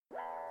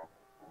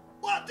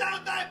Hey,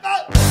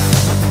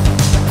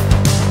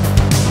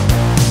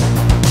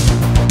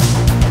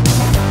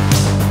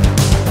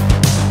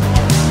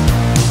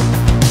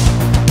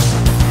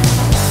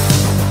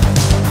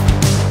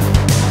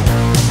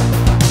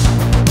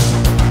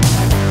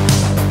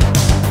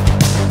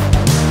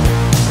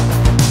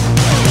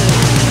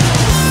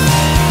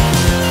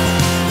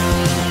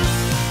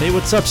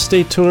 what's up,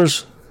 State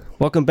Tuners?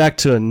 Welcome back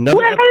to another.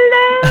 Well,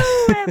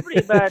 hello,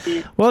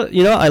 everybody. Well,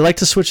 I like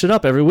to switch it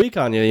up every week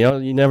on you.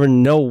 You never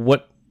know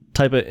what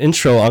type of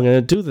intro I'm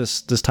going to do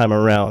this time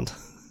around.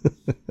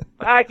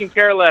 I can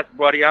care less,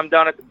 buddy. I'm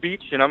down at the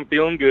beach and I'm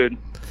feeling good.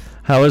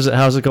 How is it?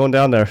 How's it going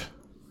down there?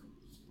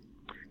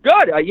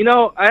 Good. I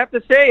have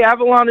to say,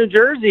 Avalon, New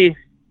Jersey,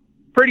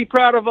 pretty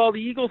proud of all the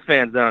Eagles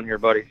fans down here,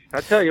 buddy.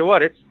 I tell you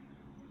what, it's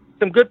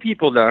some good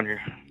people down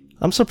here.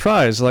 I'm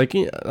surprised. I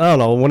don't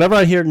know. Whenever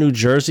I hear New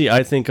Jersey,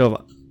 I think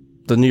of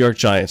the New York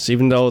Giants.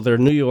 Even though they're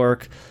New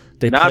York,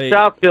 Not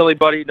South Philly,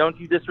 buddy. Don't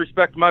you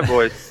disrespect my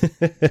boys.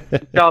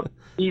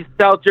 These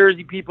South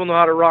Jersey people know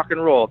how to rock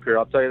and roll up here.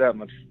 I'll tell you that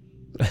much.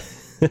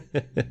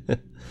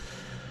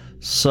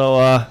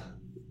 So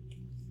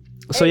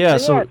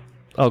Hey,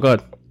 go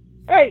ahead.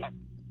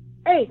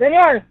 Hey,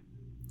 senor.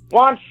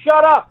 Juan,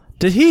 shut up.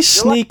 Did he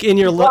sneak in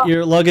your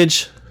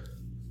luggage?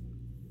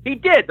 He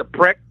did, the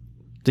prick.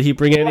 Did he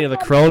bring any of the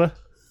Corona?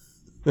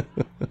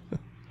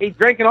 He's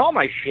drinking all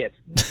my shit.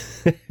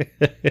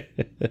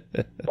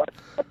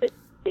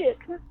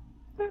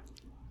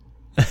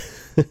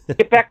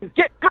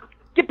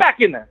 Get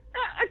back in there.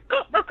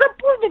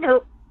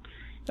 All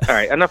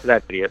right, enough of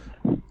that idiot.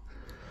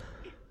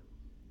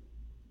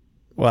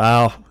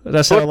 Wow,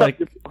 that sounded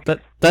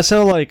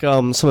like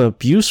some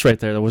abuse right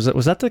there. Was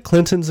that the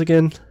Clintons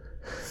again?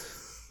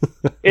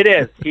 It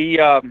is. He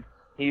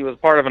was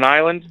part of an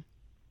island.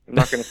 I'm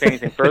not going to say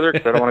anything further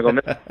because I don't want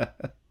to go miss.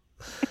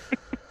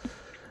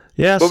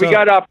 Yeah, but we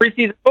got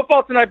preseason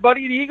football tonight,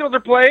 buddy. The Eagles are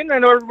playing. I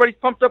know everybody's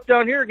pumped up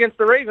down here against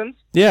the Ravens.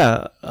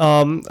 Yeah.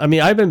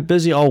 I've been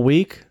busy all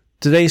week.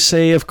 Did they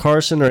say if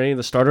Carson or any of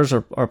the starters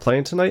are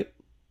playing tonight?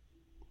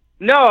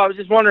 No, I was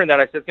just wondering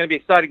that. I said it's going to be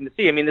exciting to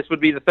see. I mean, this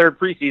would be the third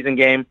preseason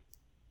game,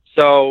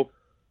 so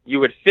you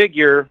would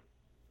figure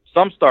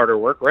some starter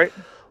work, right?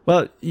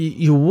 Well,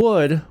 you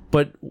would,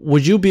 but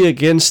would you be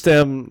against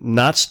them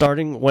not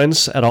starting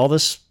Wentz at all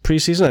this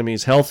preseason? I mean,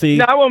 he's healthy.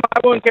 No, I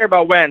wouldn't care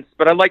about Wentz,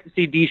 but I'd like to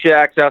see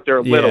D-Shax out there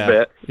a little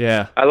bit.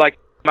 Yeah. I like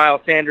Miles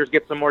Sanders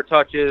get some more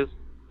touches.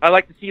 I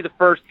like to see the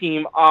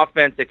first-team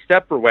offense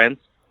except for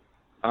Wentz.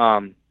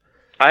 I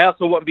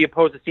also wouldn't be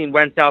opposed to seeing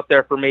Wentz out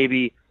there for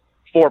maybe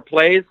 4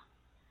 plays.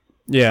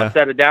 Yeah.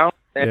 Set it down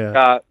and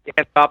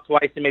hand stop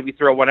twice and maybe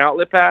throw one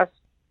outlet pass.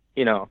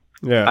 Yeah.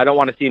 I don't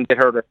want to see him get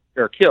hurt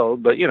or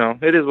killed, but,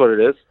 it is what it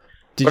is.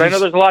 I know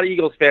there's a lot of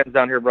Eagles fans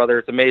down here, brother.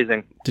 It's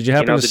amazing. Did you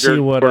happen to see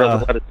what Did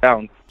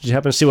you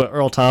happen to see what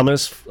Earl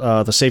Thomas,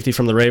 the safety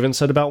from the Ravens,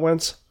 said about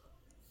Wentz?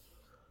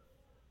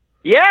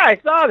 Yeah, I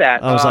saw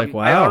that. I was like,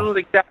 wow. I don't know the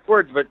exact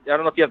words, but I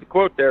don't know if you have the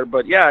quote there.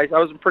 But, yeah, I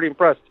was pretty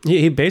impressed.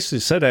 He basically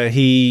said that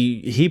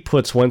he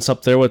puts Wentz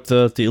up there with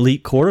the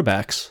elite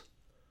quarterbacks.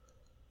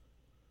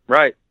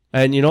 Right.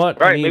 And you know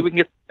what? Right, maybe we can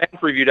get some fan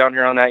preview down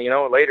here on that,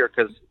 later,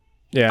 because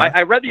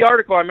I read the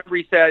article. I remember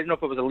he said, I don't know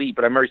if it was elite,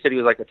 but I remember he said he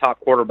was like a top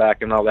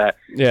quarterback and all that.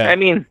 Yeah. I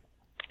mean,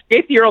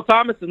 safety Earl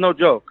Thomas is no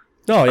joke.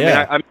 Oh,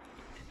 yeah. I'm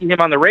seeing him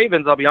on the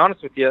Ravens, I'll be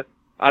honest with you.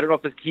 I don't know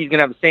if he's going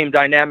to have the same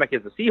dynamic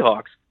as the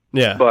Seahawks.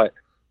 Yeah. But.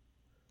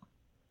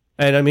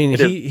 And, I mean,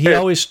 he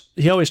always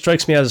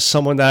strikes me as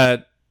someone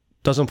that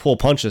doesn't pull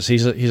punches.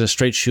 He's a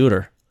straight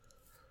shooter.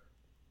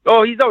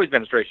 Oh, he's always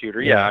been a straight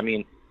shooter, yeah. I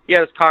mean, he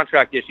has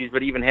contract issues,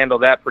 but even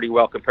handled that pretty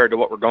well compared to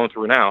what we're going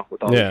through now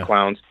with all these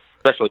clowns.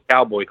 Especially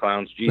cowboy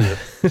clowns, Jesus.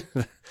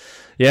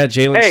 Yeah,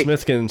 Jalen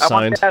Smith getting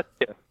signed. I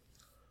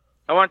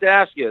wanted to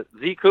ask you,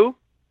 Zeke who?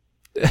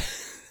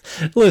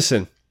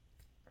 Listen,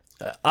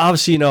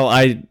 obviously,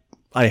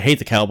 I hate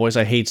the Cowboys.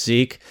 I hate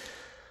Zeke.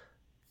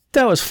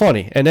 That was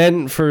funny. And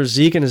then for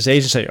Zeke and his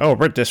agent to say, "Oh,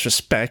 we're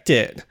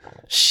disrespected."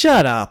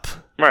 Shut up.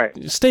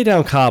 Right. Stay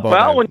down, Cabo.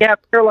 Well, man. when you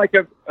have to appear like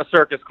a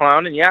circus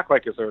clown and you act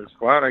like a circus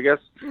clown, I guess.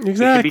 Exactly. You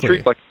should be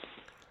treated like.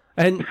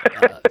 And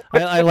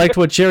I liked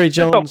what Jerry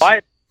Jones.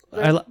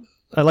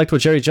 I liked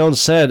what Jerry Jones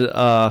said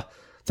the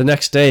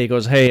next day. He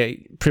goes,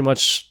 "Hey, pretty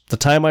much the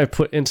time I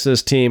put into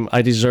this team,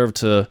 I deserve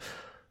to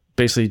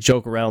basically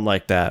joke around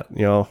like that,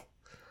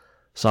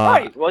 So,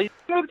 right. Well, he's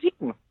a good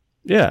team.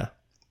 Yeah.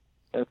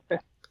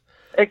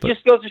 It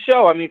just goes to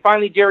show. I mean,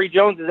 finally Jerry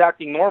Jones is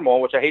acting normal,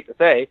 which I hate to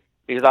say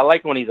because I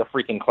like when he's a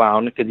freaking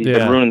clown because he's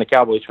been ruining the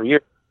Cowboys for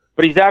years.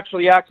 But he's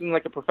actually acting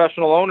like a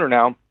professional owner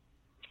now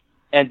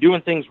and doing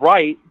things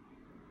right.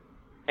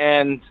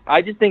 And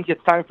I just think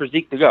it's time for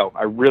Zeke to go.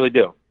 I really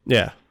do.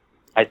 Yeah.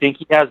 I think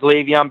he has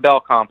Le'Veon Bell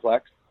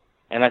complex,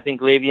 and I think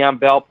Le'Veon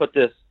Bell put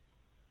this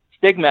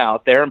stigma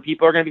out there, and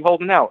people are going to be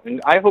holding out. And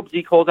I hope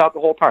Zeke holds out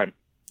the whole time.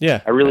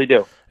 Yeah. I really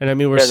do. And I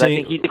mean, I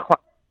think he's a clown.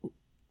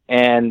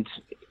 And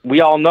we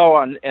all know,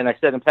 and I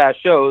said in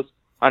past shows,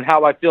 on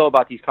how I feel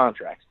about these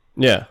contracts.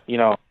 Yeah.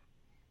 And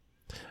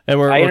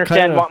I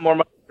understand want more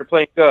money for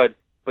playing good,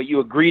 but you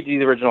agreed to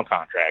the original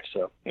contract,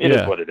 so it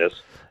is what it is.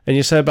 And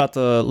you said about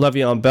the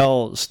Le'Veon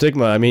Bell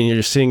stigma. I mean,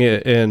 you're seeing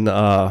it in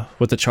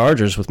with the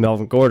Chargers with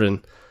Melvin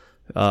Gordon.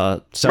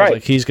 Sounds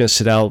like he's going to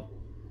sit out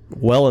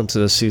well into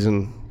the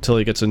season until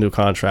he gets a new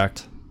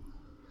contract.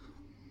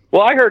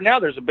 Well, I heard now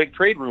there's a big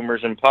trade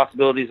rumors and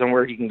possibilities on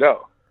where he can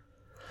go.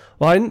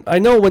 Well, I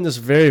know when this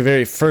very,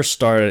 very first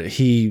started,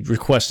 he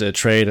requested a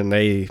trade, and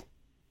they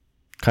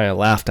kind of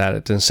laughed at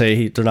it and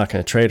say they're not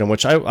going to trade him,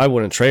 which I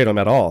wouldn't trade him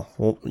at all.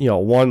 Well,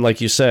 one,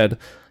 like you said,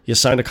 you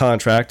signed a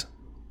contract,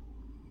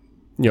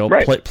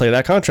 play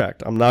that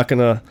contract. I'm not going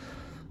to,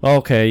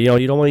 okay,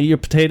 you don't want to eat your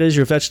potatoes,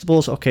 your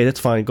vegetables, okay, that's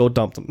fine, go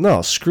dump them.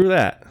 No, screw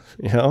that,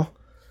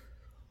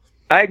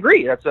 I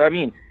agree.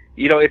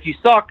 If you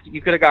sucked,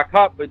 you could have got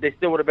cut, but they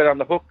still would have been on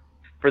the hook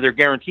for their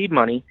guaranteed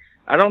money.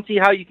 I don't see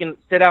how you can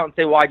sit out and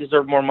say, well, I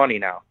deserve more money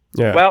now.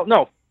 Yeah. Well,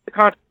 no, the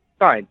contract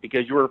signed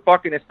because you were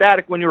fucking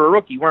ecstatic when you were a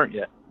rookie, weren't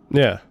you?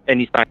 Yeah.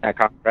 And you signed that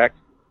contract.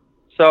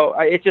 So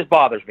it just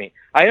bothers me.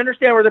 I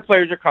understand where the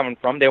players are coming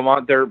from. They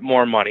want their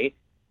more money.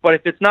 But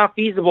if it's not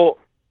feasible,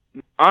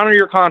 honor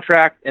your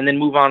contract and then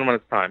move on when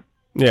it's time.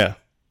 Yeah.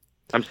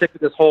 I'm sick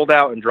of this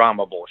holdout and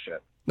drama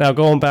bullshit. Now,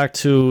 going back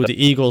to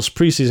the Eagles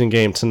preseason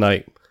game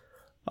tonight,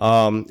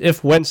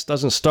 if Wentz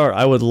doesn't start,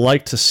 I would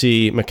like to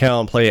see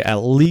McCown play at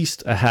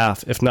least a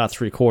half, if not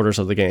 3/4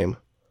 of the game.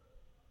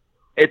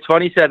 It's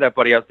funny you said that,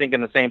 buddy. I was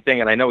thinking the same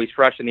thing, and I know he's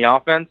fresh in the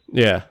offense.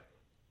 Yeah.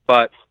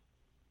 But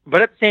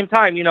at the same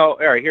time, all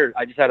right, here,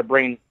 I just had a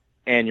brain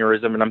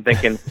aneurysm, and I'm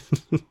thinking,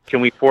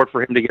 can we afford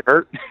for him to get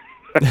hurt?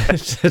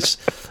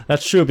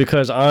 That's true,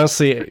 because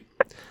honestly,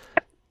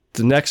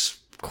 the next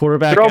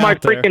quarterback throw out my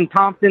there, freaking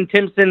Thompson,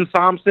 Thinkson.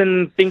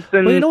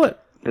 Well, you know what?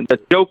 The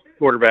joke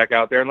quarterback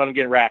out there and let him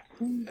get racked.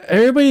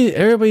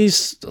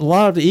 Everybody's a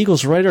lot of the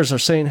Eagles writers are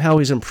saying how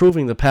he's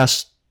improving the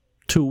past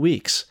 2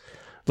 weeks.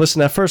 Listen,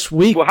 that first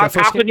week. Well, how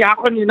can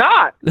you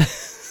not?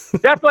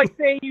 That's like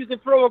saying you can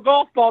throw a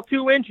golf ball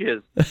 2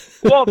 inches.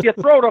 Well, if you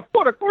throw it a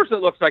foot, of course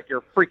it looks like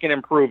you're freaking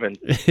improving.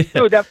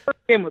 Dude, that first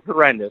game was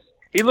horrendous.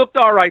 He looked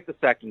all right the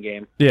second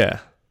game. Yeah.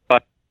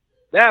 But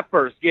that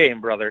first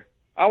game, brother,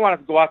 I wanted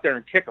to go out there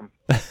and kick him.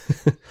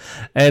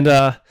 And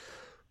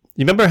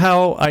you remember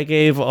how I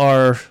gave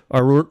our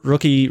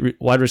rookie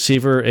wide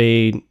receiver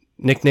a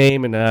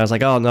nickname, and I was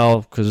like, oh,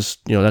 no, because,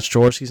 that's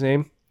Jaworski's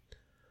name?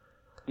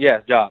 Yeah,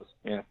 Jaws.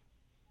 Yeah.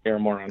 You're a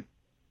moron.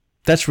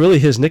 That's really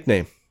his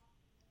nickname.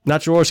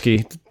 Not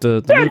Jaworski.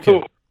 The new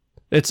kid.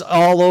 It's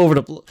all over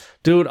the...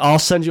 Dude, I'll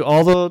send you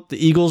all the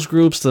Eagles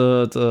groups,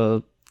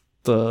 the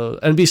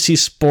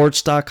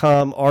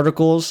NBCSports.com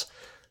articles.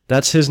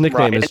 That's his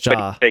nickname, is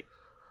Ja.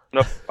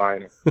 No,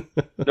 fine.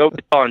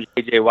 Nobody's calling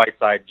J.J.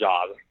 Whiteside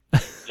Jaws.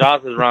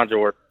 Jaws is Ron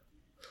Jaworski.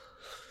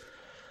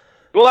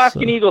 We'll ask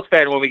an Eagles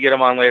fan when we get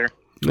him on later.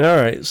 All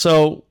right,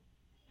 so...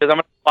 Because I'm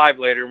going to be live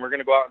later, and we're going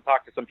to go out and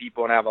talk to some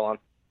people in Avalon.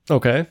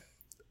 Okay.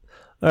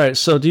 All right,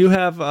 so do you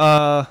have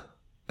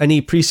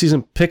any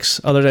preseason picks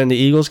other than the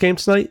Eagles game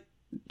tonight?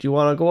 Do you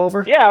want to go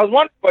over? Yeah, I was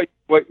wondering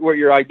what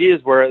your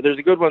ideas were. There's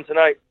a good one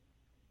tonight.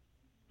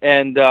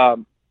 And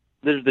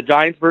there's the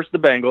Giants versus the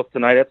Bengals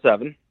tonight at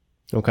 7.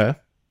 Okay.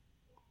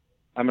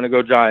 I'm going to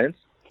go Giants.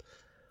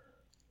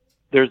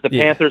 There's the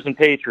Panthers and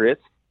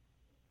Patriots.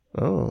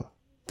 Oh,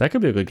 that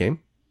could be a good game,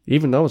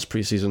 even though it's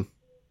preseason.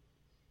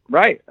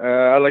 Right.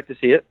 I'd like to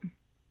see it.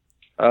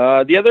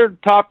 The other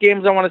top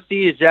games I want to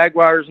see is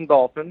Jaguars and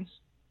Dolphins,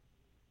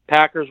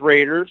 Packers,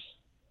 Raiders.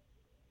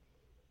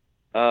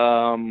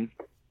 Saints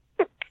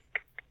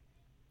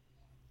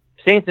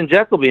and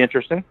Jets will be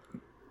interesting.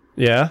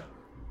 Yeah.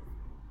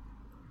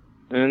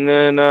 And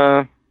then,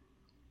 the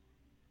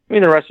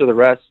rest of the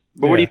rest.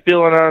 But what are you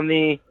feeling on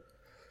the...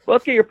 Well,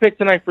 let's get your pick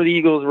tonight for the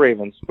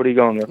Eagles-Ravens. What are you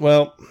going with?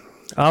 Well,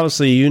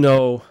 obviously,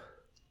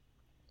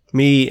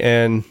 me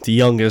and the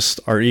youngest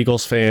are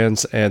Eagles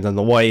fans, and then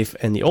the wife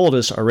and the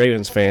oldest are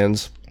Ravens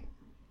fans.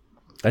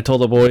 I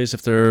told the boys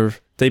if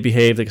they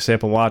behave, they can stay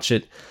up and watch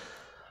it.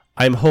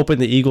 I'm hoping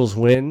the Eagles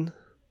win,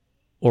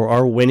 or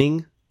are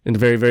winning in the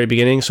very, very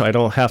beginning, so I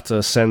don't have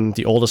to send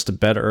the oldest to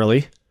bed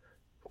early,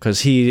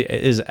 because he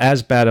is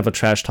as bad of a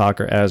trash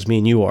talker as me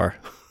and you are.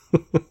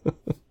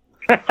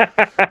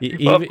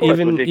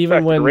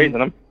 Even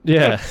when,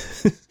 yeah,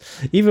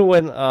 even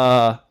when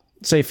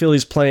say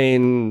Philly's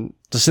playing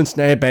the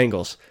Cincinnati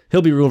Bengals,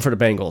 he'll be rooting for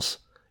the Bengals,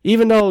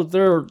 even though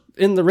they're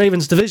in the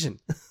Ravens division.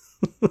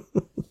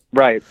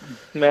 Right.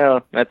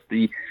 No, that's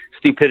the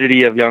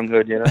stupidity of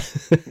younghood,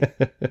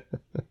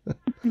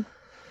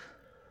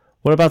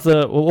 What about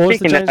what was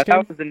the Giants game?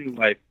 That was the new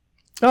wife.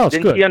 Oh, it's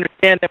Didn't good. she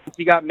understand that when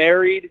she got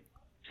married,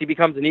 she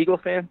becomes an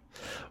Eagles fan?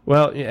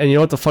 Well, and you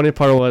know what the funny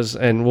part was,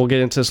 and we'll get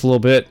into this a little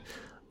bit.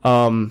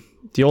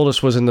 The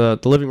oldest was in the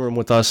living room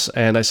with us,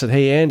 and I said,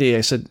 hey, Andy,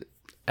 I said,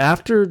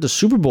 after the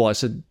Super Bowl, I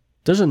said,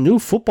 there's a new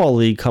football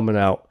league coming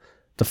out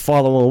the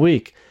following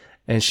week.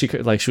 And she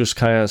was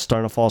kind of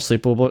starting to fall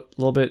asleep a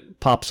little bit,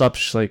 pops up.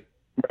 She's like,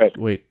 right.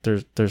 Wait,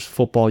 there's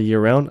football year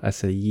round? I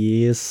said,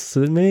 yes,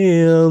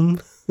 ma'am.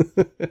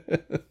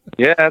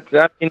 Yeah,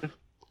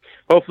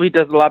 well, Hopefully, it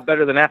does a lot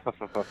better than that.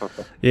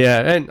 Yeah,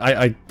 and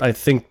I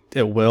think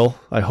it will.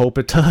 I hope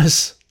it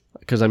does.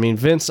 Because, I mean,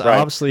 Vince,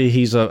 obviously,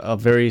 he's a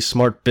very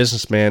smart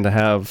businessman to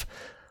have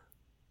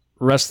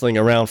wrestling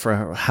around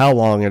for how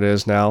long it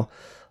is now.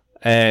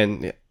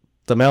 And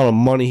the amount of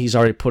money he's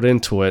already put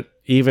into it,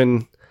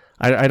 even...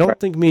 I don't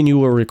think me and you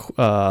were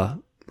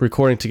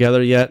recording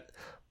together yet,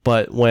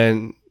 but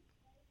when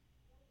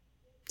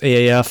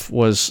AAF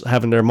was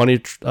having their money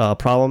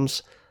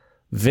problems,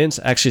 Vince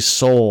actually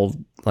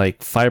sold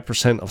like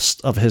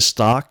 5% of his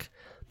stock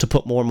to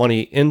put more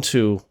money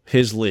into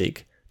his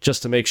league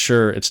just to make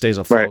sure it stays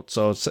afloat. Right.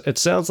 So it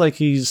sounds like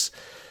he's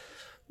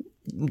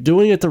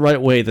doing it the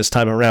right way this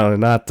time around and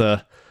not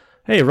the,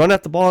 hey, run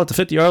at the ball at the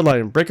 50-yard line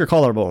and break your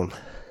collarbone.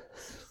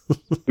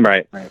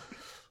 Right.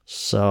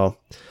 So...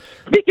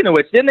 Speaking of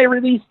which, didn't they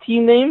release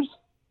team names?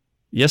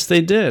 Yes,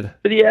 they did.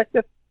 For the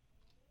XFL?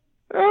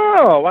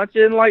 Oh, why don't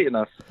you enlighten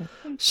us?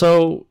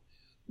 So,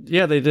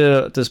 yeah, they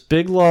did this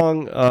big,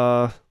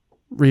 long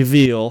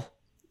reveal.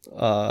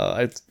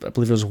 I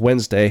believe it was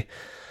Wednesday.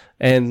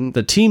 And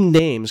the team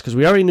names, because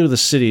we already knew the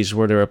cities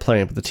where they were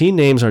playing, but the team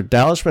names are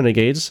Dallas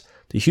Renegades,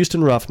 the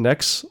Houston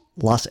Roughnecks,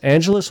 Los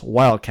Angeles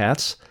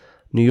Wildcats,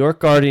 New York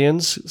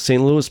Guardians,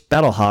 St. Louis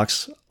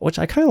Battlehawks, which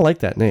I kind of like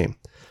that name.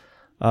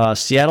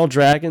 Seattle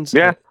Dragons,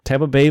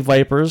 Tampa Bay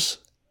Vipers,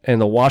 and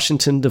the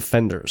Washington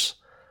Defenders.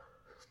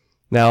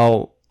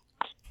 Now,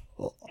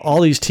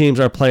 all these teams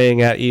are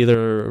playing at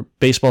either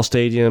baseball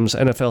stadiums,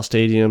 NFL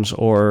stadiums,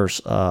 or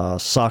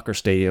soccer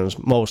stadiums,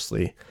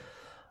 mostly.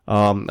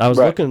 I was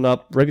looking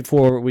up right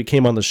before we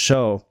came on the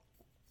show,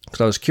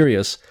 because I was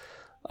curious.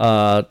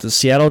 The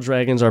Seattle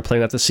Dragons are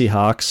playing at the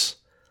Seahawks.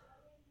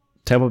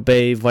 Tampa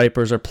Bay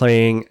Vipers are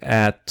playing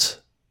at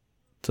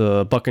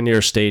the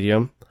Buccaneers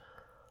Stadium.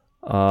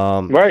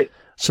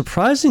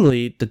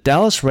 Surprisingly, the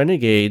Dallas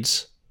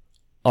Renegades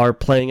are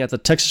playing at the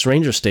Texas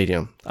Rangers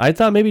Stadium. I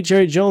thought maybe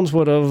Jerry Jones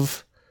would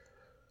have...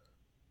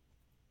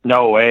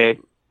 No way.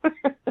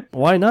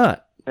 Why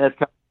not? That's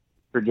kind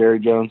of for Jerry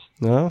Jones.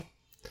 No?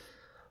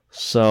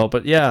 So,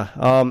 but yeah.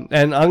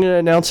 And I'm going to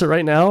announce it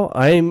right now.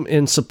 I'm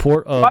in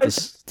support of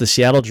the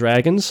Seattle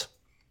Dragons.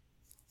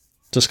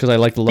 Just because I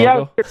like the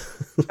logo. Yeah,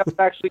 that's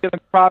actually going to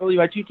probably...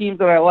 My two teams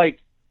that I like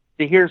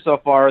to hear so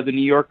far are the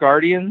New York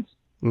Guardians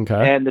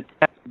and the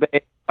Tampa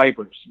Bay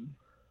Vipers.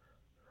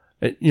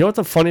 You know what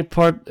the funny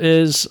part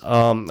is?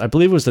 I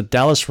believe it was the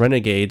Dallas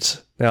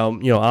Renegades. Now,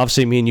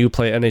 obviously me and you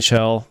play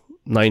NHL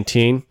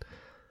 19.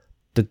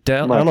 I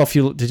don't know if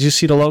did you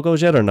see the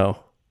logos yet or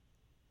no?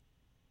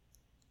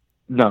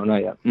 No,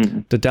 not yet. Mm-hmm.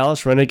 The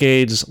Dallas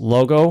Renegades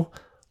logo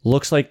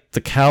looks like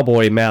the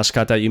cowboy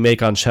mascot that you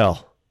make on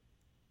Shell.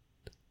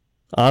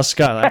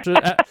 Scott,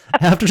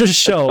 after the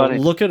show,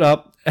 look it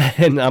up,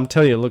 and I'm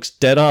telling you, it looks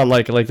dead on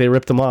like they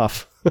ripped them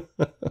off.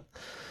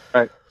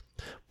 Right.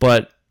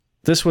 But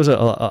this was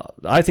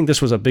I think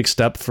this was a big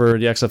step for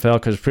the XFL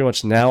because pretty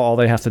much now all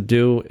they have to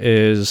do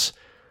is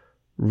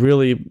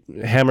really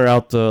hammer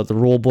out the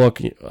rule book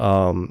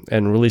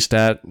and release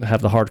that,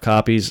 have the hard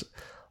copies.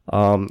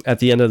 At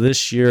the end of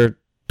this year,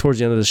 towards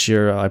the end of this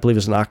year, I believe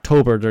it's in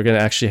October, they're going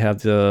to actually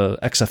have the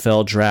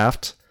XFL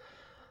draft.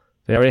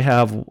 They already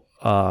have,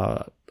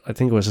 I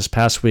think it was this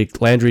past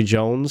week, Landry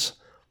Jones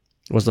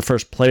was the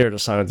first player to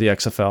sign with the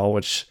XFL,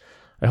 which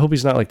I hope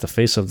he's not like the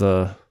face of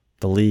the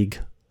league.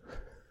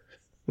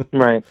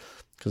 Right.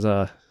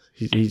 Because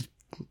he's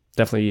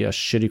definitely a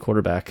shitty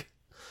quarterback.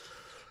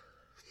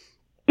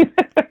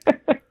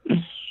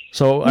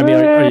 So, I mean,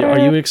 are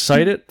you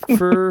excited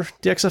for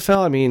the XFL?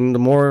 I mean, the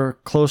more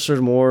closer,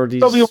 the more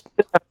these... What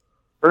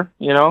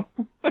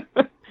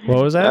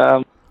was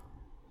that?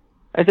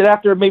 I said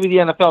after maybe the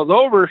NFL is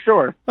over,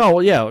 sure. Oh,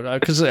 well, yeah,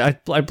 because I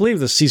believe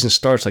the season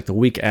starts like the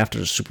week after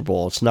the Super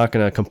Bowl. It's not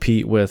going to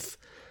compete with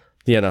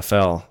the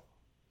NFL.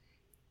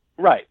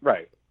 Right.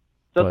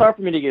 So it's hard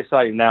for me to get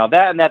excited now.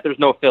 That there's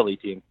no Philly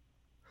team.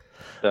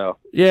 So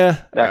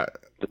yeah,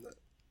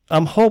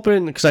 I'm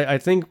hoping because I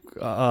think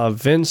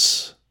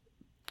Vince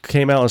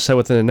came out and said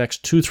within the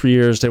next 2-3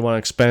 years they want to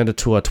expand it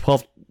to a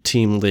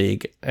 12-team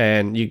league,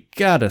 and you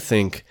gotta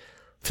think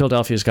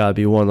Philadelphia's got to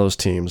be one of those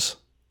teams.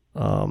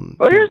 Well,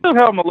 here's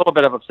how I'm a little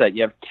bit upset.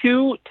 You have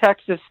 2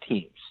 Texas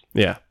teams.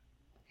 Yeah.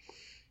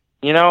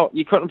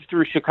 You couldn't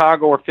throw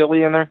Chicago or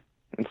Philly in there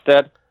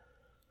instead.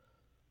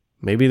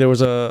 Maybe there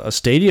was a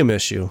stadium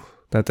issue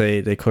that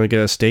they couldn't get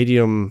a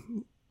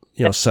stadium,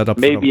 set up.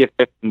 Maybe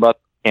for them. $15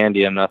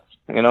 candy and nuts,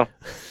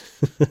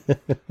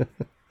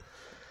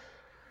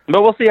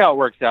 But we'll see how it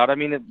works out. I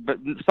mean,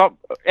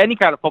 any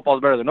kind of football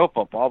is better than no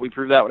football. We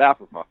proved that with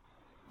Africa.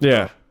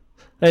 Yeah,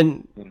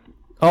 and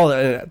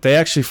they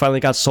actually finally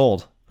got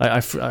sold. I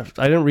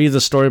didn't read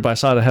the story, but I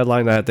saw the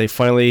headline that they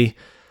finally.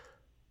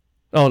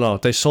 Oh no,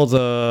 they sold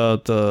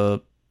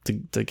the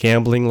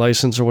gambling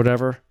license or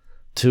whatever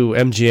to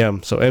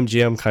MGM. So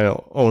MGM kind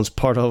of owns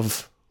part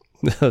of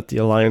the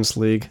Alliance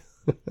League.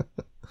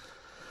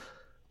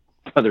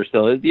 There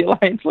still is the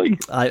Alliance League?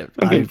 I'm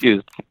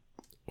confused.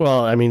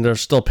 Well, I mean, they're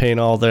still paying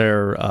all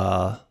their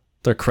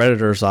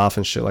creditors off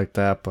and shit like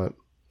that, but...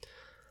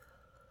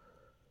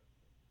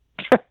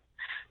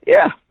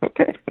 Yeah.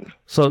 Okay.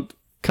 So,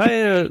 kind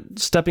of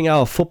stepping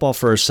out of football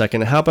for a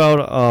second, how about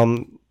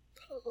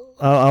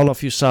I don't know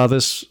if you saw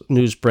this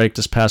news break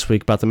this past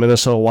week about the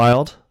Minnesota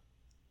Wild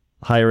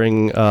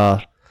hiring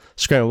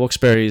Scranton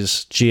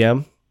Wilkes-Barre's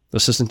GM,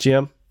 assistant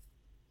GM.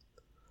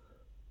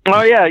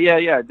 Oh yeah.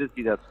 I did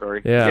see that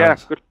story. Yeah.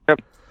 Good for him.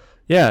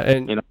 Yeah,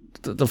 and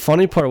the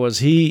funny part was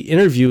he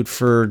interviewed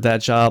for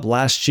that job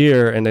last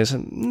year, and they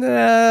said,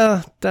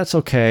 "Nah, that's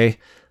okay,"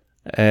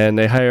 and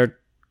they hired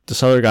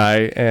this other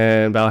guy,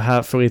 and about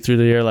halfway through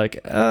the year, like,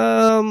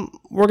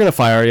 we're gonna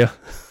fire you.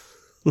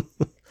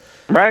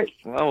 Right.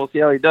 Well, we'll see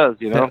how he does.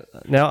 Now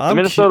the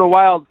Minnesota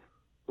Wild,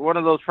 one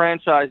of those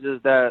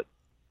franchises that,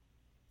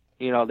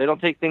 they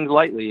don't take things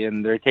lightly,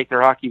 and they take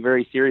their hockey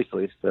very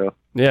seriously. So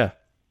yeah,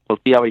 we'll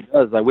see how he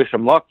does. I wish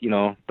him luck.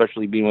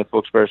 Especially being with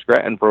Wilkes-Barre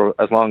Scranton for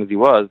as long as he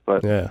was.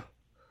 But yeah.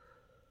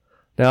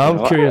 Now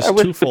I'm curious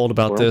twofold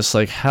about this.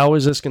 Like, how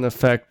is this going to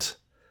affect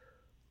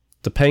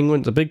the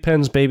Penguins, the Big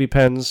Pens, Baby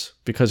Pens?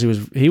 Because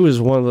he was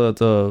one of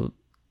the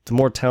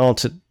more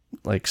talented,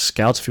 like,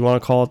 scouts, if you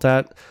want to call it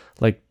that.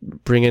 Like,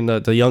 bringing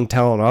the young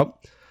talent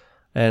up.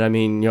 And, I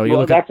mean, you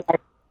look at... That's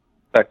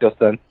affect us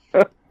then.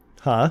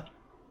 Huh?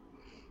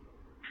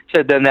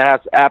 Said then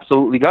that's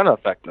absolutely going to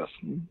affect us.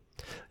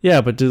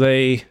 Yeah, but do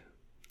they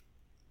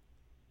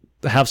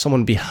have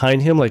someone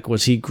behind him? Like,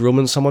 was he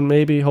grooming someone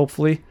maybe,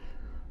 hopefully?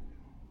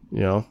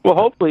 Well,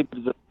 hopefully,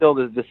 but still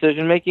the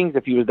decision-making,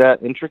 if he was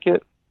that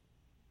intricate,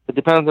 it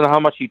depends on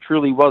how much he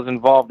truly was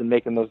involved in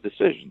making those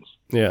decisions.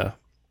 Yeah.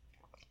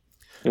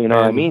 You know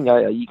what I mean?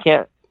 You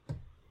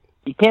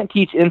can't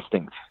teach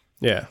instinct.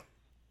 Yeah.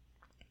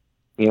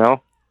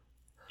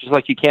 Just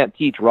like you can't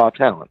teach raw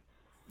talent.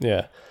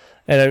 Yeah.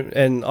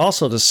 And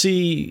also to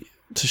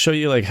show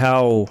you like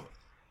how,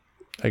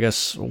 I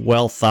guess,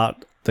 well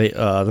thought the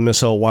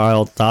Minnesota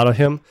Wild thought of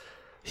him.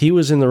 He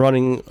was in the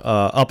running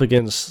up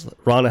against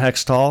Ron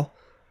Hextall,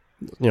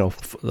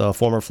 the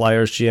former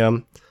Flyers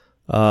GM,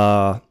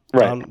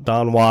 right.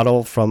 Don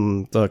Waddle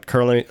from the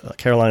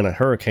Carolina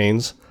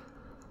Hurricanes.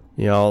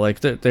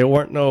 Like they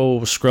weren't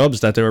no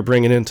scrubs that they were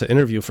bringing in to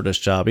interview for this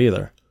job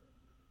either.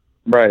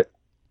 Right.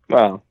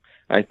 Well,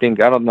 I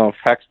don't know if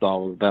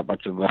Hextall was that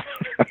much of a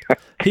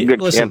good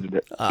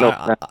candidate.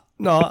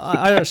 No,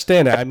 I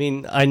understand that. I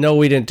mean, I know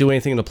we didn't do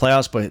anything in the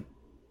playoffs, but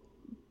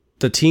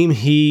the team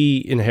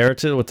he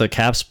inherited with the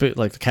cap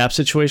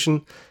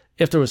situation,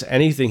 if there was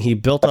anything, he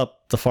built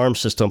up the farm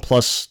system,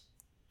 plus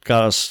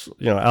got us,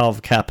 out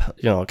of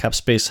cap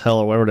space hell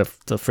or whatever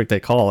the freak they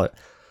call it.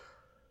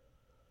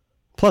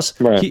 Plus,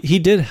 right. he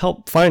did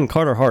help find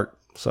Carter Hart,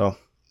 so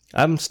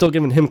I'm still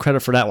giving him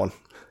credit for that one.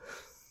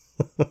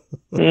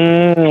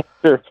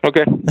 Sure,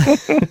 okay.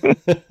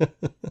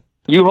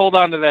 You hold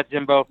on to that,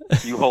 Jimbo.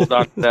 You hold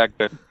on to that.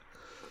 Good.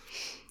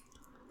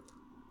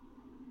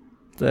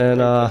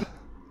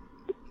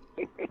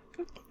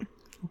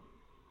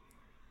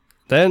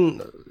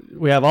 Then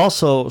we have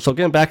also, so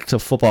getting back to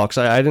football, because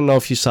I didn't know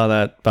if you saw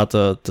that about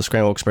the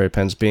Scranton Wilkes-Barre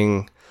Pens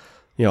being,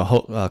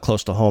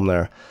 close to home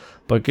there.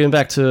 But getting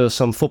back to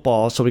some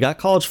football, so we got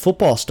college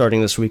football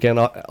starting this weekend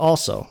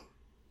also.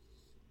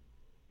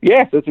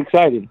 Yes, it's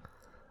exciting.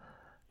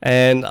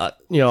 And,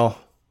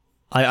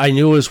 I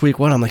knew it was week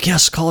one. I'm like,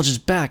 yes, college is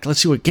back. Let's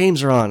see what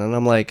games are on. And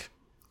I'm like,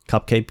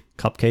 cupcake.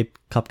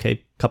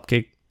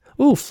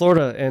 Ooh,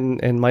 Florida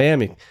and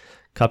Miami.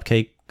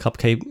 Cupcake.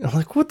 I'm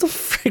like, what the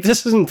frick?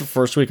 This isn't the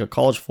first week of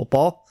college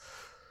football.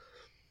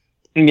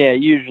 Yeah,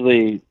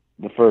 usually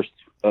the first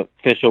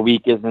official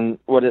week isn't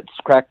what it's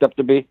cracked up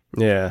to be.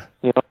 Yeah.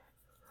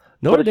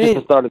 Notre Dame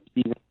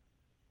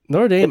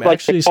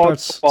actually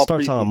starts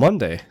on a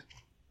Monday.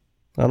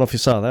 I don't know if you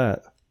saw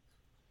that.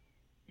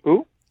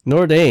 Who?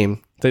 Notre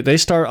Dame. They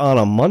start on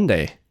a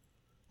Monday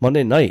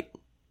night.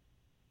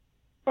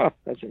 Oh,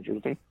 that's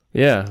interesting.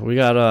 Yeah, we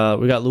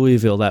got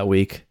Louisville that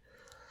week,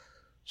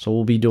 so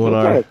we'll be doing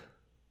our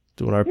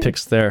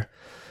picks there.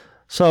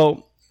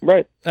 So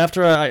right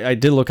after I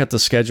did look at the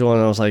schedule,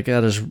 and I was like, yeah,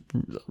 there's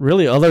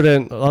really other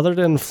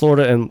than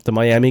Florida and the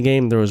Miami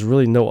game, there was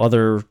really no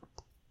other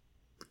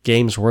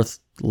games worth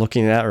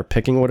looking at or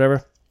picking or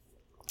whatever.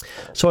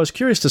 So I was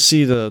curious to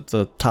see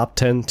the top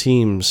 10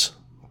 teams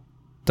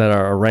that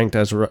are ranked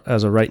as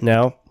of right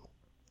now.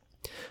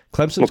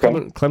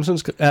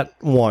 Clemson's at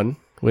 1,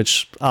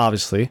 which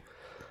obviously.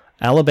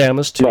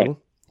 Alabama's 2, right.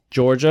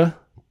 Georgia,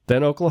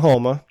 then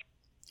Oklahoma,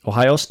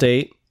 Ohio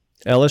State,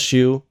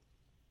 LSU,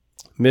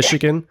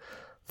 Michigan,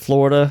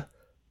 Florida,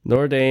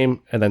 Notre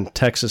Dame, and then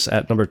Texas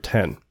at number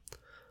 10.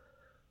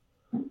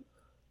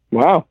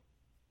 Wow.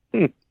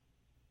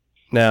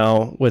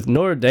 Now, with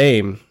Notre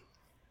Dame,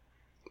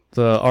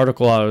 the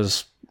article I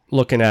was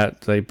looking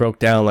at, they broke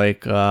down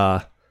like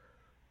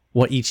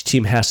what each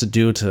team has to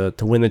do to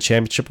win the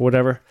championship or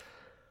whatever.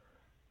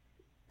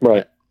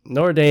 Right.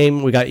 Notre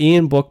Dame, we got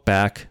Ian Book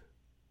back,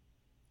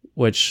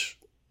 which,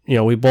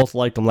 we both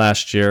liked him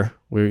last year.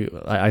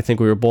 I think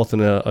we were both in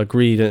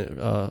agreeing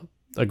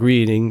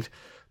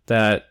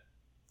that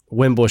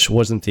Wimbush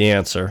wasn't the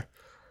answer.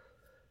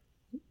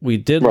 We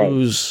did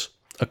lose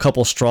a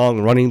couple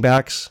strong running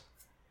backs,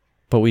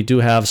 but we do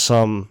have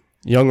some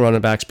young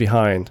running backs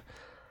behind.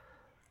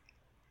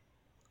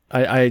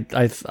 I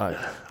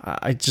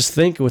just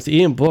think with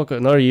Ian Book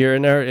another year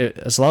in there,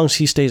 as long as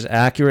he stays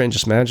accurate and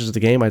just manages the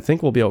game, I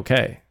think we'll be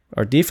okay.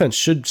 Our defense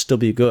should still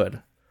be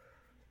good.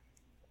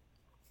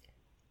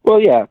 Well,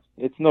 yeah,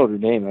 it's Notre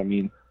Dame. I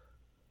mean,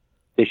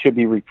 they should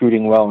be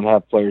recruiting well and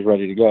have players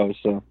ready to go,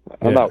 so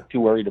I'm not too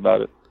worried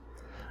about it.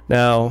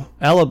 Now,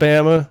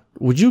 Alabama,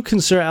 would you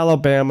consider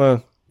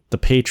Alabama the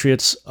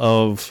Patriots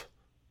of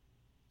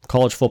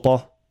college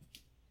football?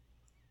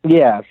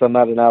 Yes, I'm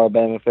not an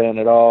Alabama fan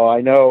at all.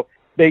 I know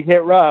Big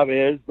Hit Rob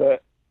is,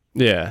 but...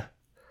 Yeah.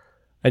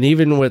 And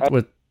even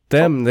with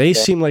them, they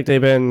seem like they've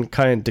been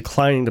kind of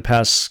declining the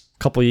past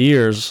couple of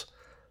years.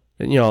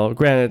 And,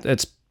 granted,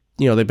 it's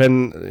they've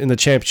been in the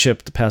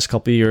championship the past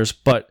couple of years,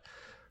 but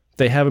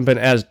they haven't been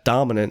as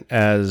dominant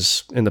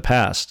as in the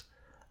past.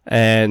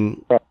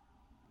 And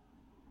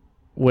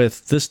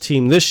with this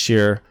team this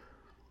year,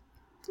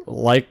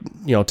 like,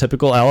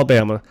 typical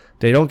Alabama,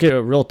 they don't get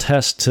a real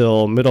test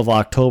till middle of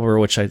October,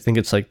 which I think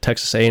it's like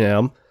Texas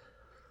A&M.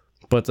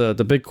 But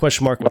the big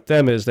question mark with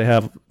them is they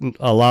have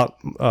a lot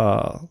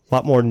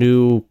more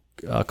new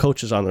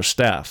coaches on their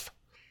staff.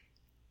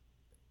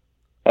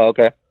 Oh,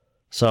 okay.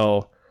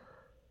 So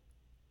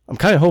I'm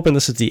kind of hoping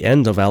this is the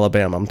end of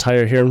Alabama. I'm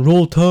tired of hearing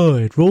 "Roll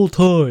Tide, Roll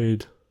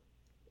Tide."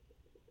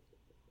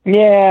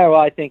 Yeah, well,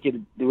 I think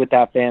with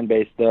that fan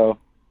base, though,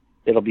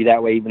 it'll be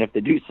that way even if they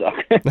do suck.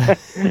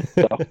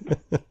 So,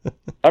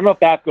 I don't know if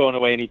that's going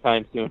away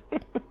anytime soon.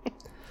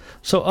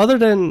 So other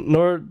than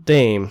Notre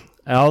Dame,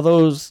 out of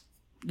those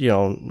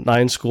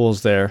 9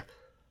 schools there,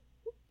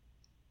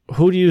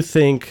 who do you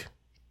think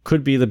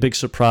could be the big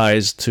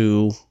surprise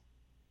to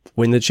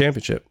win the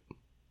championship?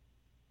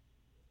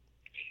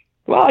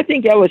 Well, I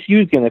think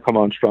LSU is going to come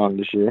on strong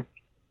this year.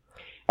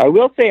 I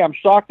will say I'm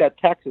shocked that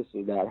Texas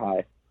is that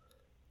high.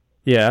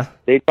 Yeah.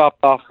 They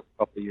dropped off a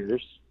couple of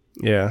years.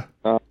 Yeah.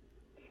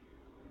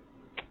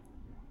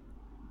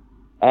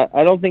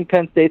 I don't think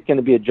Penn State's going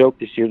to be a joke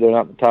this year. They're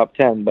not in the top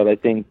 10, but I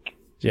think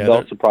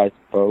they'll surprise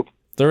folks.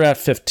 They're at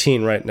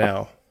 15 right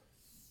now.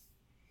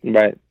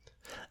 Right.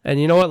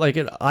 And you know what? Like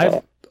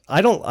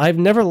I've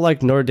never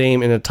liked Notre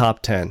Dame in the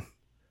top 10,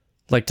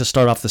 like to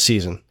start off the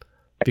season,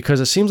 because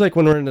it seems like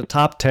when we're in the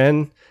top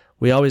 10,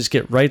 we always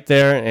get right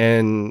there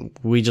and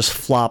we just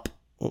flop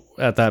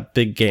at that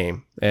big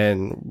game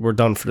and we're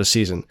done for the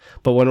season.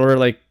 But when we're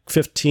like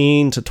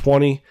 15 to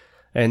 20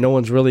 and no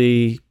one's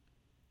really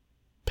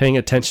paying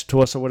attention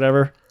to us or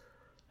whatever,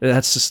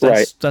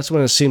 that's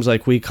when it seems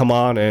like we come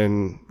on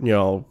and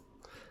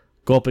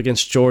go up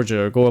against Georgia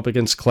or go up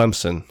against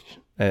Clemson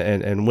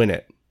and win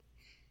it.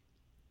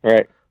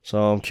 Right. So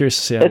I'm curious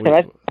to see how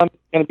I'm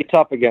going to be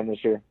tough again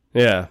this year.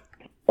 Yeah.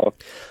 So,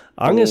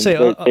 I'm going to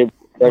say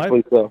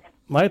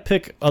my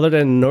pick, other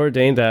than Notre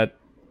Dame, that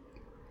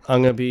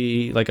I'm going to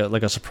be like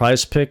a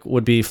surprise pick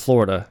would be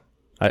Florida.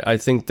 I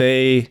think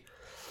they've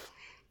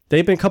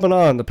been coming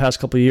on the past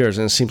couple of years,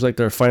 and it seems like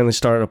they're finally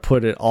starting to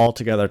put it all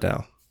together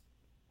now.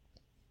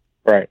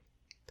 Right.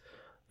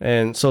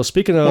 And so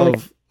speaking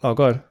of... Oh,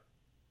 go ahead.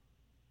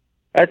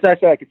 That's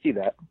actually, I could see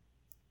that.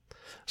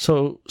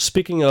 So,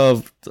 speaking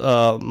of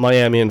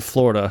Miami and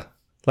Florida,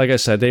 like I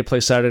said, they play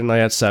Saturday night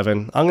at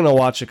 7. I'm going to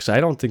watch it because I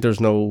don't think there's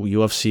no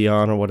UFC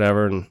on or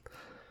whatever. And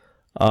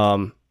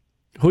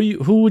who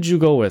would you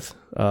go with,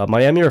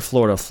 Miami or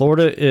Florida?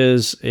 Florida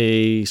is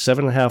a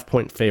 7.5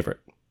 point favorite.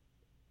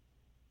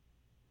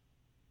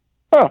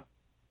 Huh.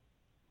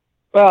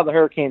 Well, the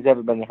Hurricanes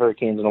haven't been the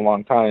Hurricanes in a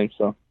long time,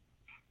 so...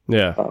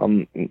 Yeah.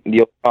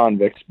 The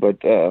convicts, but...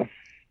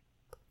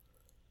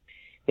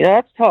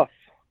 that's tough.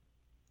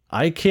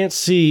 I can't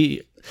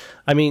see...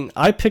 I mean,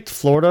 I picked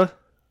Florida,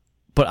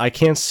 but I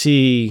can't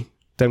see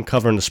them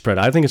covering the spread.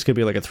 I think it's going to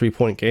be like a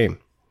 3-point game.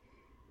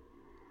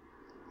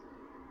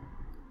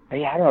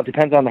 Yeah, I don't know. It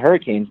depends on the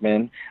Hurricanes,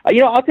 man.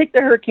 I'll take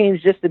the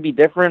Hurricanes just to be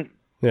different.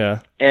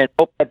 Yeah. And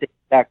hope that they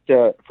get back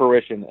to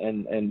fruition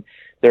and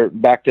they're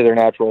back to their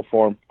natural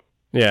form.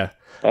 Yeah.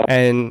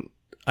 And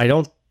I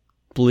don't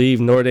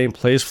believe Notre Dame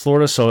plays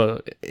Florida,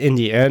 so in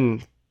the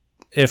end,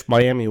 if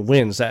Miami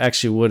wins, that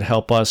actually would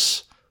help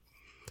us.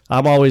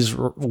 I'm always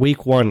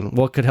week 1.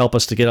 What could help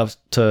us to get up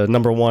to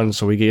number 1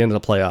 so we get into the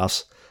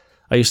playoffs?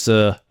 I used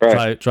to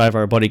drive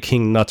our buddy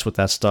King nuts with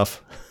that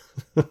stuff.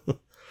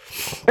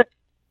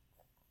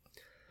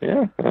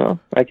 Yeah, well,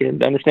 I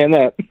can understand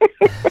that.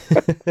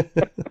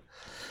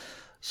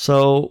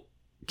 So,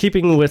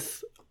 keeping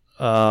with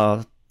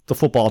the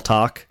football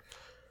talk,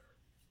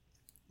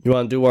 you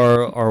want to do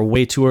our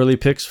way too early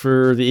picks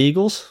for the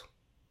Eagles?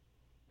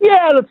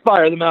 Yeah, let's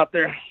fire them out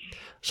there.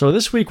 So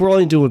this week we're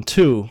only doing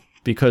 2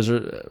 because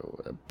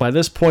by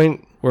this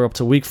point we're up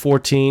to week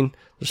 14.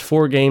 There's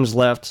 4 games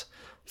left.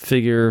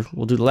 Figure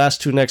we'll do the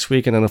last 2 next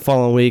week, and then the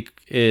following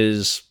week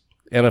is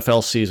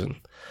NFL season.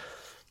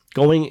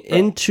 Going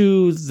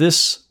into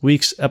this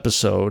week's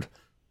episode,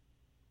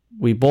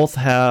 we both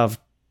have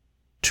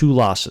 2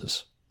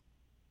 losses,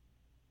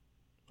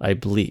 I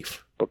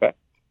believe. Okay.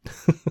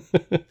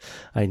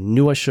 I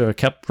knew I should have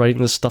kept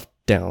writing this stuff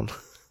down.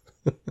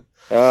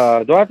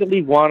 Do I have to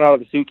leave Juan out of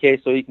the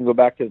suitcase so he can go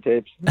back to the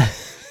tapes?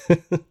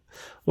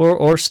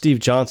 or Steve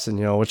Johnson,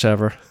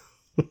 whichever.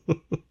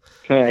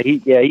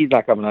 He's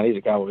not coming out. He's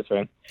a Cowboys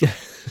fan.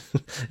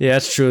 Yeah,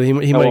 that's true.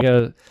 He might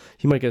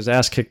get his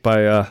ass kicked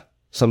by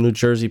some New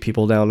Jersey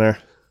people down there.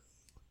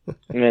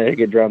 Yeah, he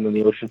get drowned in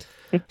the ocean.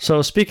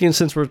 So speaking,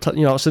 since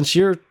since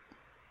you're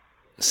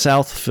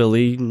South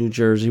Philly, New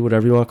Jersey,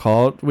 whatever you want to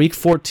call it, Week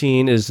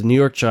 14 is the New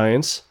York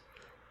Giants,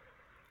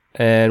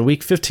 and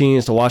Week 15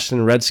 is the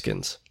Washington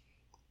Redskins.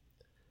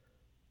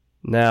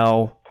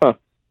 Now,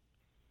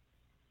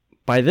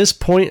 by this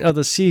point of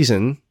the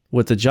season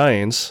with the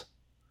Giants,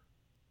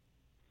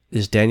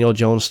 is Daniel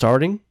Jones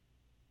starting?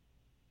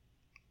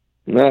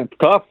 Yeah, it's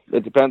tough.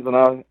 It depends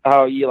on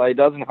how Eli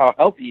does and how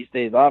healthy he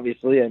stays,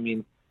 obviously. I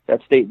mean,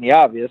 that's stating the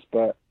obvious,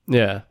 but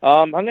yeah.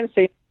 I'm going to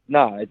say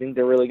no. I think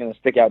they're really going to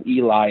stick out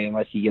Eli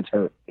unless he gets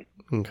hurt.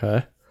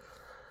 Okay.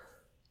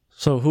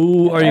 So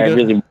who are you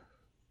going to...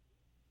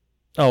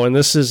 Oh, and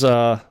this is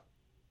at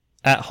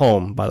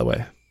home, by the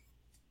way.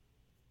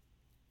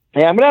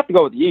 Yeah, I'm going to have to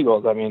go with the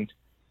Eagles. I mean,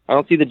 I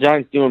don't see the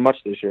Giants doing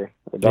much this year.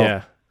 I don't.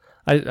 Yeah.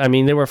 I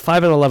mean, they were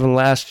 5-11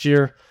 last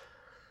year.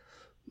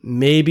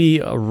 Maybe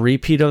a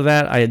repeat of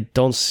that. I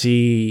don't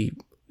see...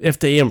 If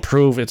they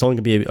improve, it's only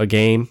going to be a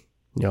game.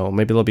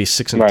 Maybe they'll be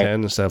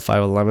 6-10 instead of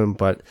 5-11.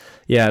 But,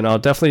 yeah, no,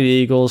 definitely the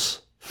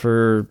Eagles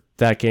for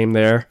that game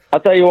there. I'll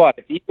tell you what.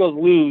 If the Eagles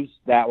lose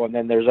that one,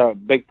 then there's a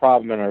big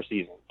problem in our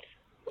season.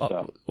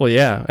 So. Well,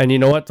 yeah. And you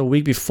know what? The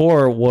week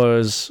before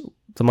was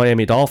the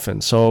Miami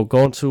Dolphins. So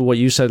going to what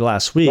you said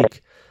last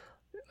week,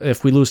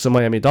 if we lose to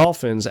Miami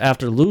Dolphins,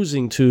 after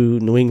losing to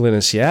New England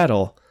and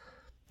Seattle,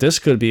 this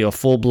could be a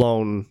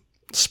full-blown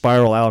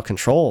spiral out of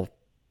control,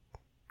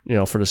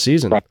 for the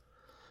season.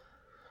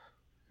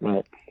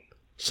 Right.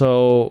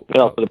 So... It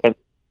also depends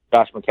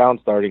on Josh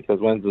McCown starting because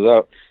Wentz is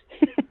out.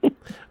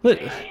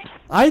 But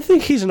I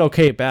think he's an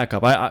okay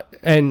backup.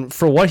 And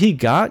for what he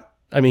got,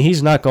 I mean,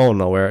 he's not going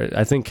nowhere.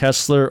 I think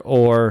Kessler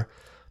or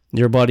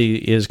your buddy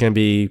is going to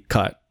be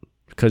cut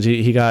because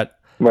he got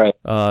right.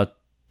 $2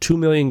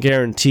 million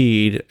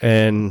guaranteed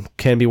and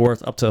can be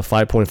worth up to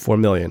 $5.4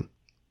 million.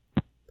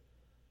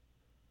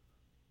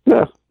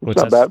 Yeah,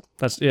 not bad.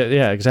 That's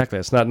yeah, exactly.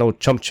 It's not no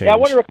chump change. Yeah, I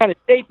wonder what kind of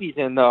shape he's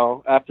in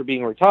though after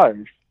being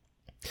retired.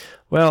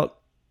 Well,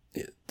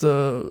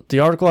 the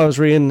article I was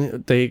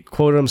reading, they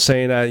quoted him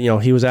saying that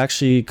he was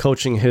actually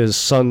coaching his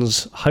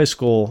son's high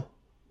school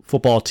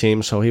football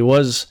team, so he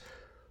was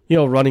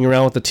running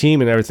around with the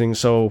team and everything.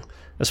 So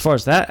as far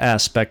as that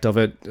aspect of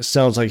it, it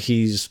sounds like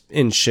he's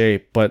in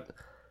shape. But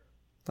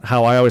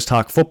how I always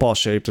talk football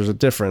shape, there's a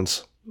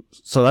difference.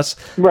 So that's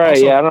right.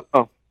 Also, yeah, I don't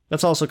know.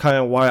 That's also kind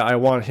of why I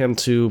want him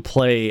to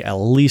play at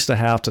least a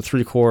half to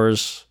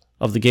 3/4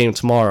 of the game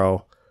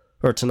tomorrow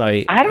or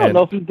tonight. I don't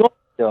know if he's going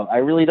to. I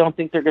really don't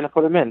think they're going to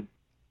put him in.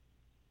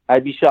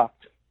 I'd be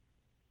shocked.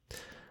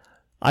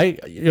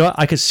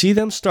 I could see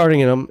them starting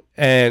him,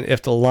 and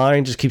if the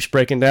line just keeps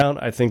breaking down,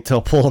 I think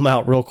they'll pull him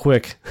out real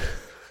quick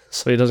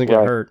so he doesn't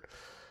get hurt.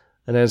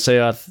 And then say,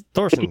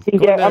 Thorson.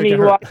 I mean,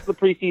 the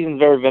preseason's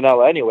very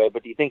vanilla anyway,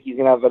 but do you think he's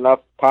going to have enough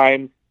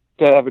time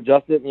to have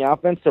adjusted in the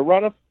offense to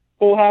run a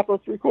full half or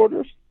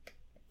 3/4?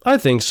 I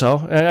think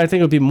so. And I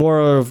think it would be more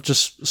of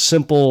just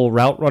simple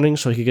route running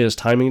so he could get his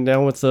timing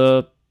down with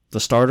the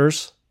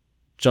starters,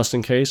 just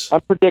in case.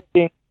 I'm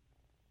predicting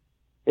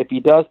if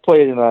he does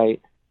play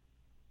tonight,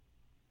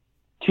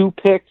 2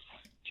 picks,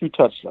 2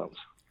 touchdowns.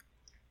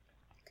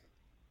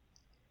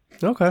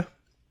 Okay.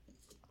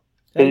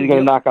 And he's going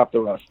to knock off the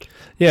rest.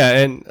 Yeah,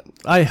 and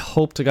I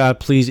hope to God,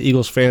 please,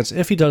 Eagles fans,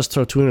 if he does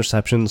throw 2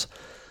 interceptions,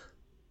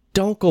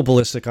 don't go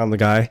ballistic on the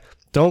guy.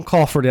 Don't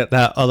call for that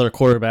other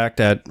quarterback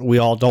that we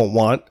all don't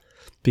want.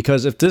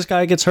 Because if this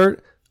guy gets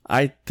hurt,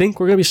 I think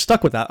we're going to be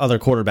stuck with that other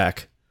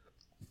quarterback.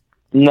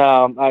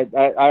 No,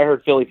 I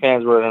heard Philly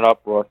fans were in an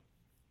uproar.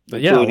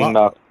 But yeah,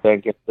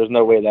 there's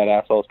no way that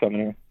asshole's coming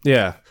here.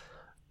 Yeah.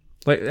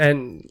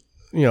 And,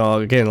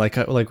 again,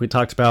 like we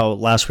talked about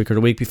last week or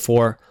the week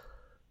before,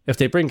 if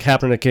they bring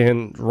Kaepernick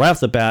in right off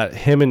the bat,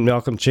 him and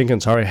Malcolm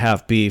Jenkins already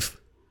have beef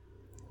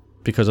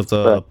because of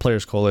the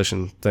Players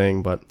Coalition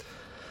thing. But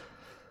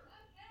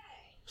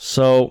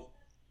so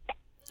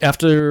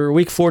after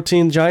Week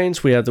 14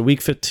 Giants, we have the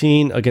Week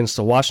 15 against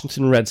the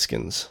Washington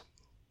Redskins.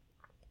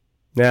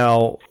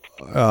 Now,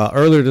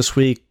 earlier this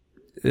week,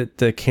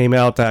 it came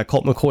out that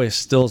Colt McCoy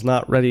still is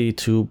not ready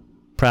to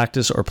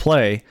practice or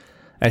play,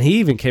 and he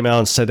even came out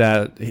and said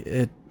that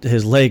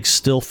his leg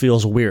still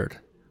feels weird.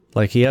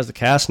 Like, he has the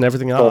cast and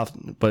everything off,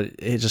 but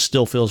it just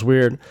still feels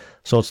weird.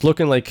 So it's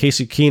looking like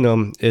Casey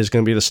Keenum is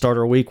going to be the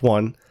starter Week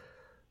 1,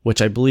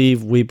 which I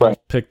believe we both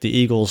picked the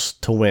Eagles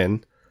to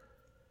win.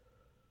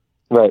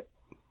 Right.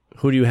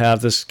 Who do you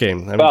have this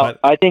game?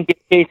 I think if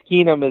Case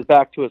Keenum is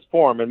back to his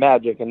form and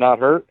magic and not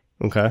hurt,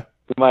 okay,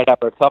 we might have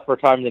a tougher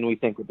time than we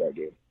think with that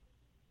game.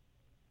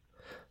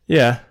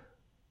 Yeah.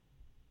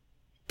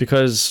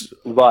 Because...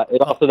 But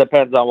it also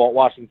depends on what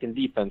Washington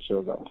defense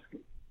shows up.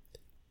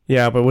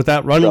 Yeah, but with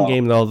that running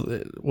game,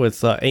 though,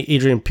 with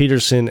Adrian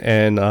Peterson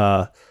and,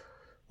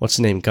 what's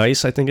the name,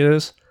 Geis, I think it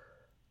is,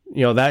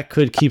 that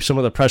could keep some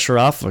of the pressure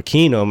off of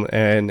Keenum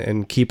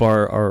and keep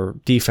our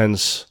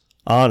defense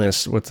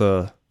honest with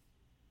the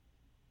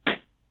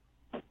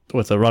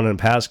run and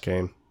pass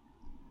game.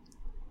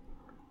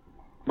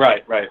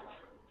 Right.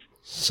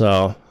 So,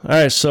 all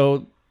right,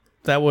 so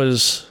that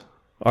was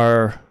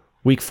our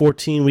Week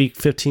 14, Week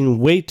 15,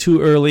 way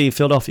too early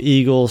Philadelphia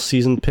Eagles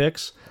season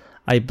picks.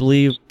 I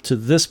believe to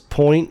this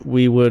point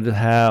we would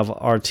have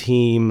our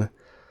team,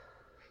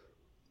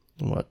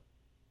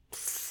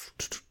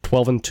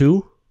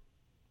 12-2?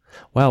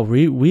 Wow,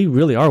 we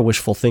really are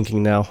wishful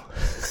thinking now.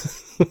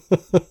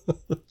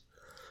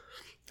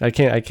 I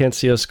can't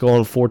see us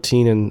going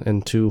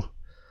 14-2,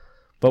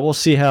 but we'll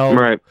see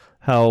how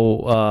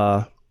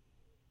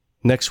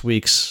next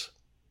week's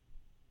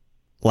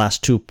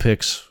last two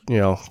picks,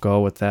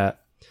 go with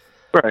that.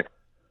 Right.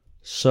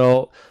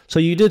 So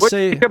you did say. What do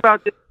you think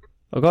about this?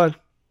 Oh, go ahead.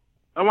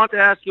 I want to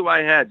ask you why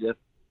I had you.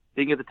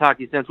 Thinking of the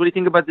Talkie Sense. What do you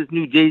think about this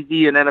new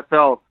Jay-Z and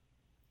NFL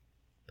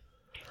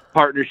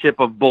partnership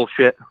of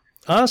bullshit?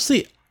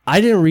 Honestly,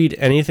 I didn't read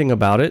anything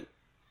about it.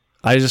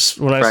 I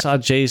saw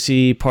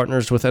Jay-Z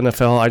partners with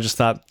NFL, I just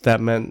thought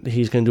that meant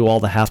he's going to do all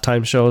the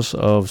halftime shows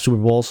of Super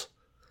Bowls,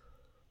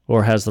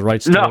 or has the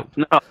rights to it.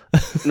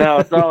 No.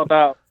 It's all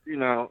about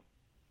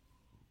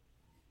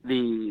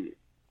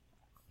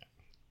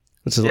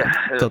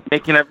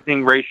making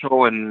everything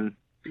racial and,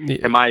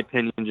 in my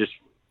opinion, just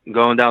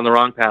going down the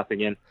wrong path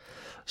again.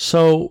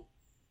 So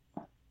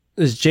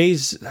is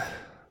Jay-Z?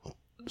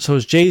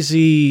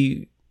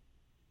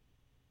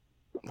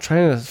 I'm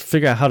trying to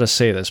figure out how to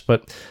say this,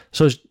 but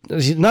so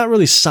he's not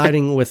really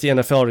siding with the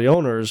NFL or the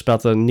owners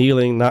about the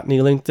kneeling, not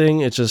kneeling thing.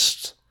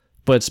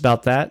 But it's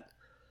about that.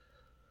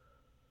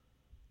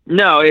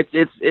 No,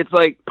 it's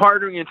like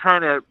partnering and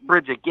trying to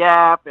bridge a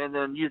gap, and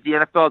then use the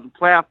NFL as a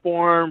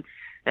platform,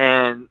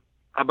 and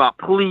about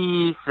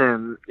police,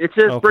 and it's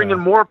just bringing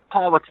more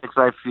politics,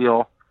 I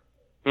feel,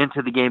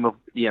 into the game of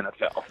the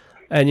NFL.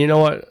 And you know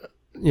what?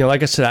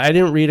 Like I said, I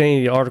didn't read any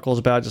of the articles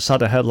about it, just saw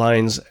the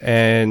headlines,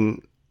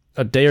 and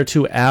a day or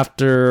two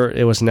after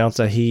it was announced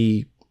that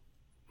he,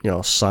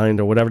 signed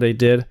or whatever they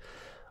did,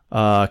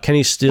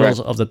 Kenny Stills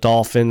of the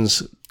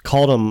Dolphins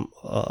called him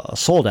a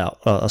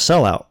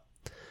sellout.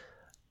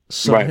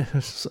 So I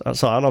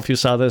don't know if you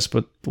saw this,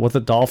 but what the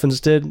Dolphins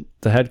did,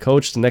 the head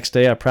coach, the next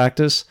day at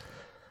practice,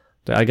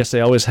 I guess they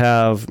always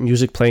have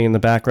music playing in the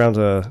background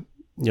to,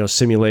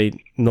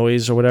 simulate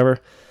noise or whatever.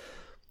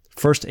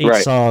 First 8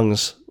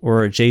 songs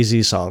were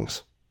Jay-Z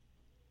songs.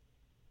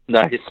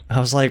 Nice. I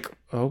was like,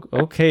 oh,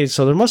 okay,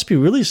 so there must be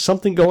really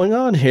something going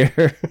on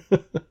here.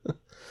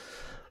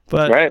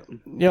 But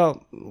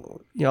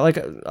like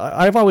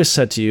I've always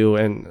said to you,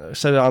 and I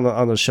said it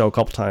on the show a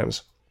couple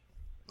times,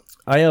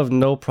 I have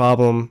no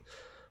problem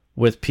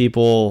with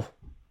people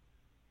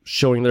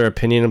showing their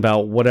opinion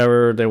about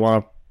whatever they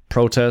want to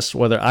protest,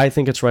 whether I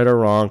think it's right or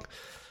wrong.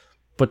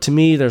 But to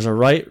me, there's a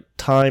right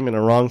time and a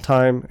wrong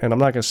time, and I'm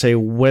not going to say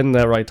when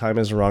that right time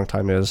is or wrong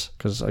time is,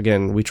 because,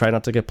 again, we try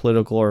not to get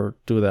political or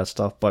do that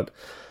stuff. But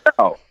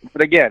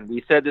again,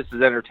 we said this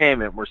is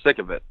entertainment. We're sick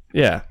of it.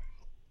 Yeah.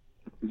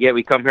 Yeah,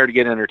 we come here to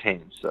get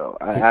entertained. So,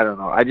 I don't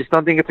know. I just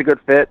don't think it's a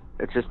good fit.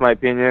 It's just my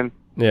opinion.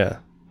 Yeah.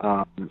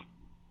 I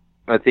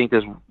think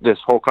this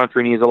whole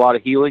country needs a lot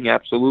of healing,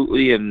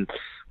 absolutely, and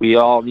we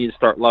all need to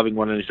start loving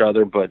one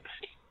another, but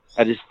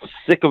I just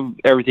sick of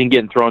everything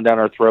getting thrown down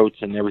our throats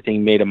and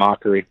everything made a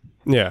mockery.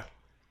 Yeah.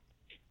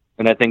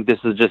 And I think this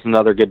is just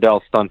another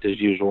Goodell stunt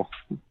as usual.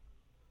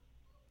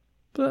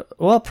 But,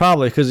 well,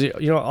 probably, because,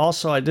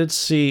 also I did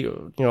see,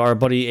 our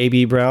buddy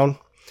A.B. Brown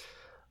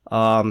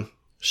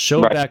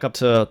showed back up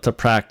to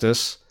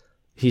practice.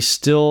 He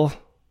still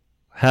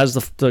has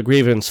the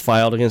grievance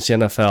filed against the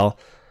NFL.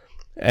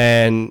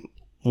 And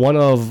one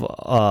of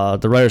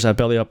the writers at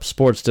Belly Up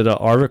Sports did an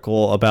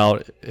article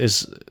about,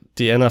 is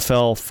the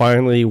NFL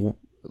finally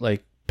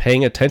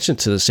paying attention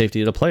to the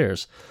safety of the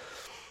players?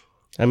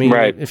 I mean,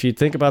 if you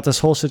think about this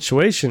whole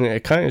situation,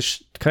 it kind of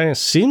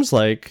seems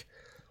like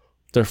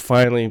they're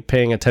finally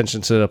paying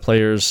attention to the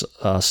players'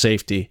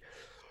 safety.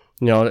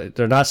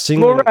 They're not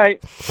singling. Well,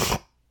 right.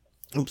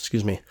 Oops,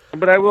 excuse me.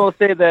 But I will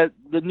say that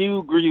the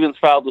new grievance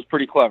filed was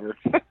pretty clever.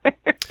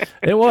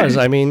 It was.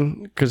 I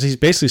mean, because he's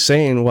basically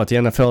saying what the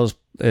NFL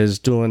is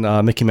doing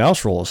Mickey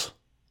Mouse rules.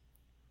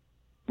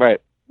 Right.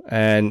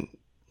 And,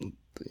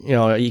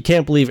 you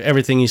can't believe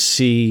everything you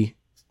see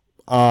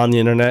on the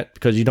internet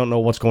because you don't know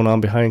what's going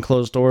on behind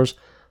closed doors.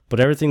 But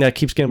everything that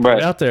keeps getting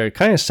put out there, it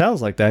kind of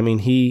sounds like that. I mean,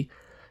 he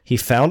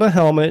found a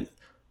helmet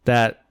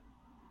that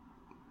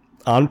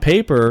on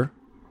paper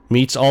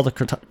meets all the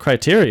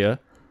criteria.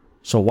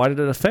 So why did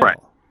it fail? Right.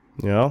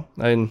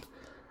 And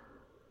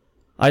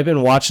I've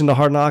been watching the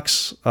Hard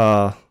Knocks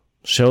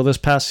show this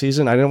past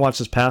season. I didn't watch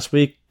this past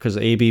week because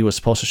AB was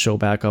supposed to show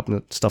back up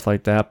and stuff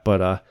like that.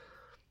 But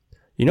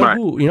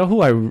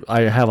who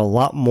I have a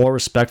lot more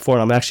respect for,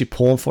 and I'm actually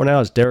pulling for now,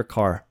 is Derek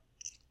Carr.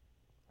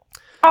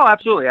 Oh,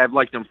 absolutely. I've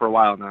liked him for a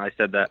while now. I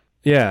said that.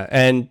 Yeah,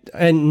 and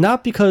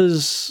not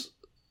because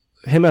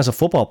him as a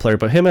football player,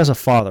 but him as a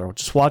father.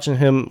 Just watching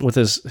him with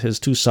his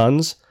two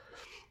sons.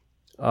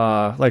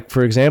 like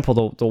for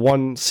example, the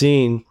one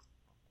scene,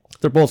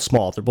 they're both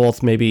small. They're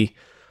both maybe,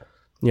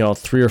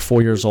 3 or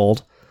 4 years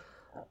old,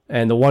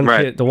 and the one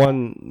kid, the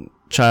one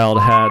child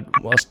had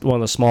one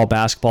of the small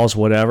basketballs,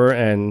 whatever,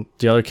 and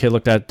the other kid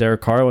looked at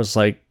Derek Carr and was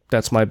like,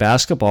 "That's my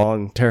basketball,"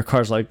 and Derek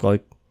Carr's like,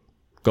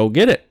 "Go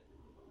get it,"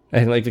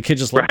 and like the kid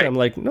just looked at him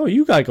like, "No,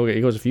 you gotta go get it."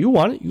 He goes, "If you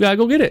want it, you gotta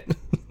go get it."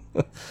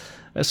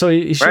 So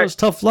he shows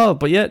tough love,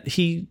 but yet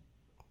he's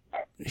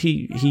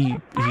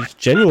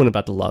genuine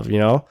about the love,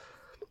 And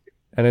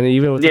then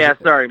even with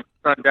sorry, my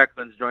son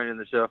Declan's joining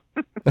the show.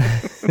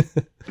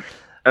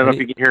 I don't know if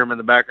you can hear him in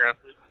the background.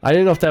 I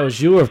didn't know if that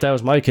was you or if that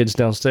was my kids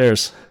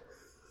downstairs.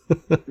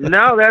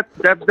 No, that's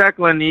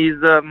Declan. He's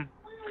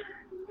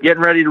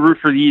getting ready to root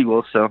for the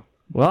Eagles. So.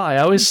 Well, I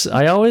always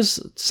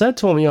said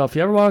to him, if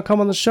you ever want to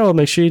come on the show,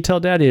 make sure you tell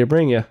Daddy to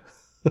bring you.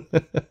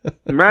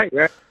 Right.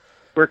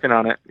 Working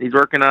on it. He's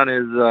working on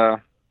his,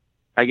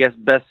 I guess,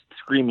 best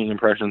screaming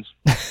impressions.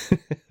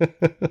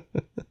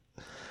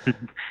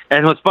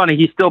 And what's funny,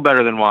 he's still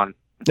better than Juan.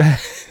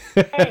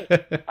 Hey,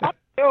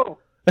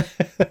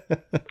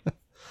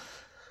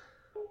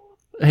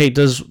 Hey,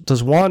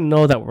 does Juan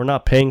know that we're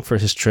not paying for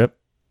his trip?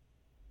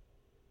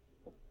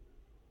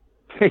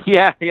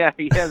 Yeah, he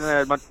hasn't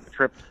had much of a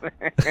trip.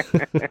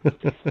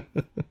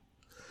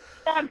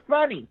 That's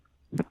funny.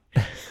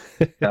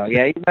 So,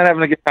 yeah, he's not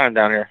having a good time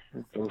down here.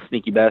 Little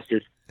sneaky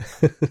bastard.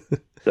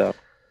 So.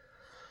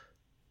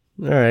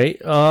 All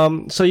right.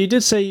 So you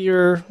did say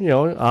you're,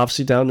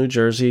 obviously down in New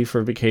Jersey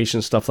for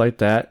vacation, stuff like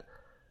that.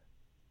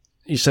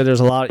 You said there's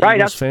a lot of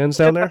Eagles fans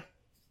down there?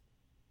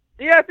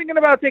 Yeah, thinking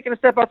about taking a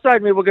step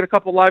outside. Maybe we'll get a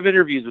couple live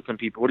interviews with some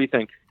people. What do you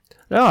think?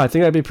 No, I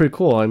think that'd be pretty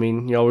cool. I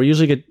mean, we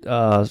usually get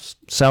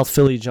South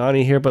Philly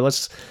Johnny here, but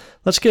let's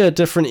get a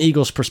different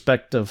Eagles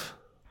perspective.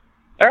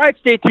 All right,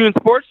 stay tuned,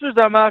 Sportsters.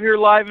 I'm out here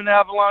live in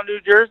Avalon, New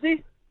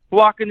Jersey.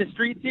 Walking the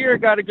streets here. I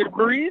got a good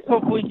breeze.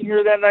 Hopefully you can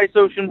hear that nice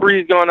ocean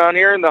breeze going on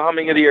here and the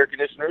humming of the air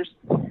conditioners.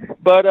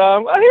 But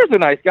here's a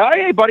nice guy.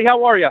 Hey, buddy,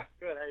 how are you?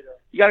 Good, how you doing?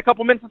 You got a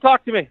couple minutes to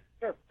talk to me?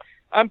 Sure.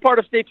 I'm part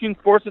of Stay Tuned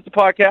Sports. It's a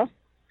podcast.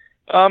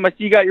 I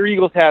see you got your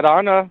Eagles hat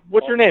on.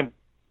 What's your name?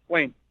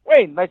 Wayne.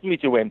 Wayne, nice to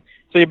meet you, Wayne.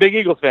 So you're a big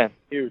Eagles fan?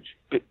 Huge.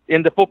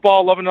 Into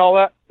football, loving all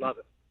that? Love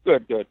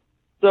it. Good.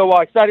 So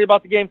excited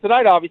about the game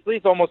tonight, obviously.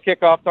 It's almost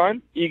kickoff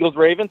time.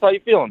 Eagles-Ravens, how you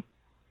feeling?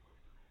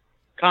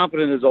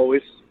 Confident as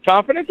always.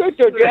 Confident? Good.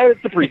 Yeah,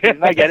 it's the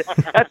preseason. I get it.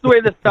 That's the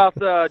way the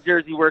South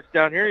Jersey works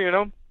down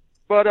here,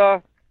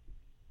 But,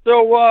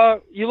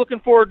 so you looking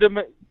forward to,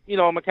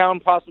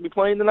 McCown possibly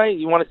playing tonight?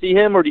 You want to see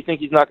him, or do you think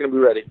he's not going to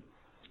be ready?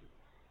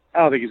 I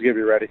don't think he's going to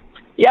be ready.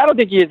 Yeah, I don't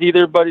think he is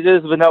either, but it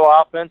is a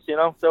vanilla offense,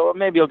 so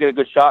maybe he'll get a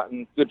good shot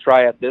and good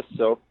try at this.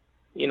 So,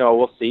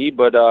 we'll see.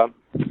 But,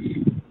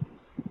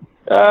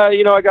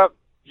 I got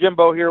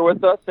Jimbo here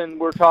with us, and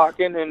we're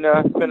talking, and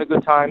it's been a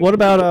good time. What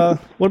about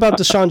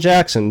Deshaun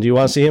Jackson? Do you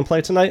want to see him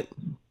play tonight?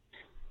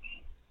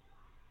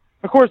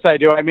 Of course I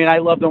do. I mean, I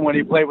loved him when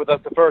he played with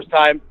us the first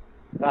time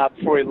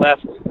before he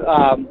left.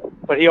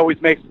 But he always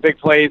makes big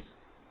plays.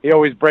 He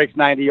always breaks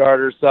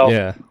 90-yarders. So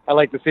yeah. I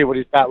like to see what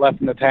he's got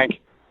left in the tank.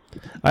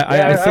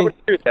 I would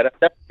agree with that.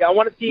 I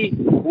want to see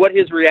what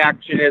his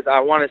reaction is. I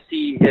want to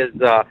see his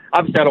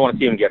obviously, I don't want to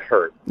see him get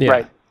hurt. Yeah.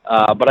 Right.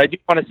 But I do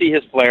want to see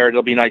his flair.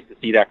 It'll be nice to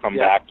see that come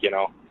back,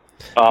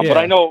 But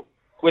I know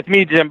with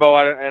me, Jimbo,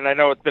 and I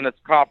know it's been a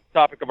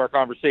topic of our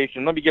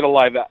conversation. Let me get a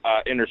live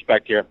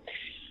introspect here.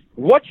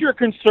 What's your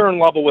concern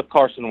level with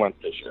Carson Wentz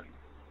this year?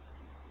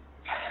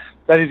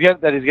 That he's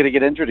going to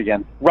get injured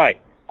again. Right.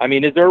 I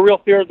mean, is there a real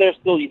fear there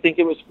still? Do you think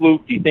it was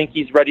fluke? Do you think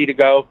he's ready to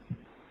go?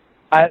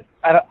 I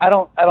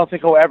don't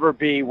think he'll ever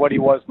be what he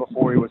was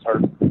before he was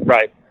hurt.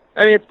 Right.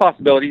 I mean, it's a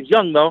possibility. He's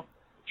young though.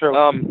 True.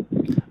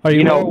 Are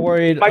you more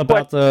worried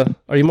about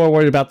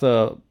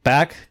the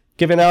back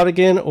giving out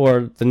again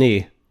or the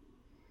knee?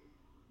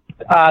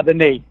 The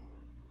knee.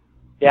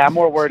 Yeah, I'm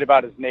more worried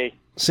about his knee.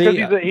 See,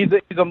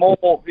 he's a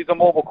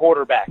mobile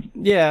quarterback.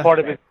 Yeah. Part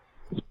of it.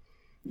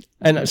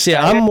 And see,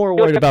 I'm more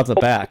worried about the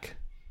back.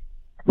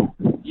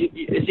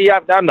 See,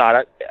 I'm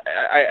not.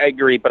 I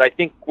agree, but I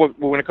think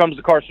when it comes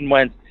to Carson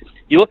Wentz,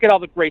 you look at all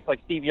the greats like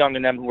Steve Young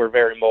and them who were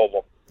very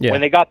mobile. Yeah. When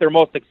they got their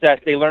most success,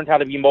 they learned how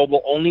to be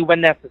mobile only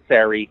when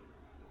necessary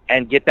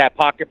and get that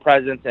pocket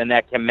presence and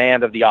that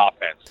command of the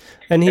offense.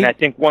 And I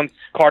think once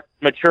Carson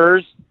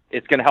matures,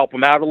 it's going to help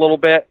him out a little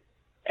bit.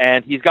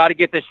 And he's got to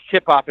get this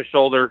chip off his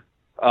shoulder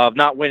of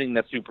not winning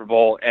the Super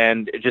Bowl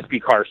and just be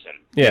Carson.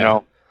 Yeah.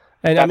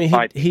 And I mean,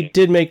 he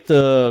did make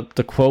the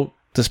quote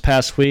this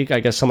past week.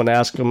 I guess someone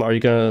asked him, are you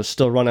going to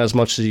still run as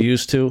much as you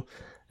used to?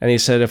 And he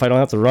said, if I don't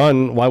have to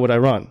run, why would I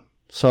run?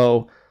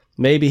 So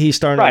maybe he's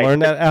starting to learn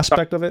that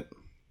aspect of it.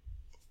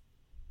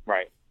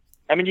 Right.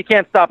 I mean, you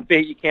can't stop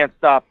fate. You can't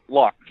stop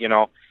luck,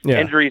 Yeah.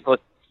 Injuries,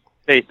 let's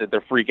face it,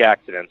 they're freak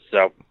accidents.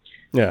 So,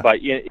 yeah. But,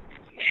 again,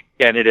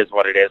 it is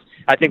what it is.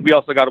 I think we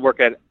also got to look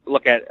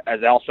at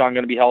is Alshon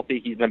going to be healthy?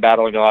 He's been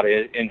battling a lot of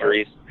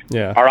injuries.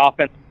 Yeah. Our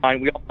offensive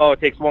line, we all know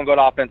it takes one good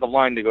offensive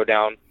line to go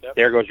down. Yep.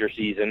 There goes your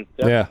season.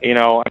 Yep.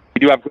 Yeah. We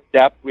do have good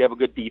depth. We have a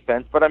good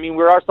defense. But, I mean,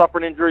 we are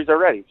suffering injuries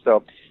already.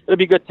 So it'll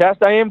be a good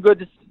test. I am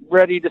good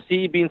ready to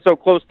see, being so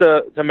close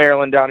to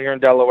Maryland down here in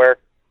Delaware,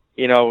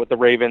 with the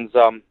Ravens.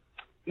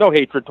 No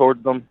hatred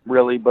towards them,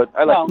 really, but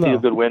I like to see a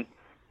good win.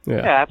 Yeah,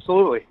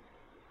 absolutely.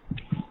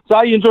 So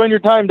how you enjoying your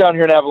time down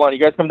here in Avalon? You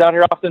guys come down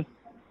here often?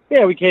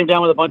 Yeah, we came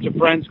down with a bunch of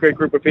friends, great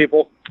group of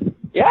people.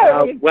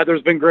 Yeah.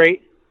 Weather's been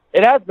great.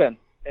 It has been.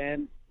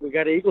 And we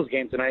got an Eagles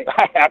game tonight.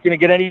 How can it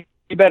get any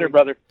better,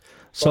 brother?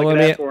 So let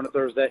me on a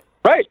Thursday.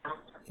 Right.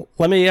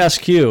 Let me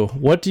ask you,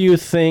 what do you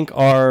think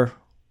our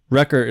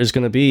record is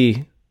going to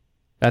be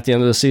at the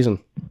end of the season?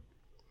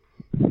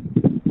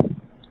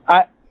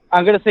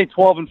 I'm going to say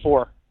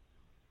 12-4.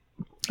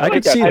 I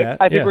could see that.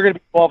 I think we're going to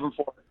be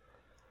 12-4.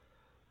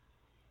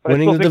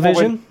 Winning the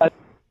division?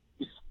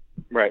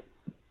 Right.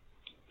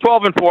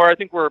 12-4. I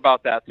think we're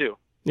about that too.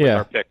 Yeah.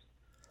 Our picks.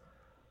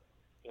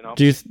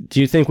 Do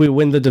you think we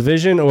win the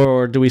division,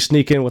 or do we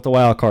sneak in with the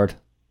wild card?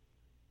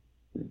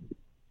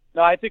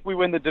 No, I think we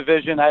win the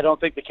division. I don't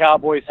think the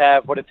Cowboys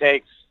have what it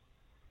takes.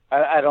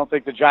 I don't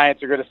think the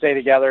Giants are going to stay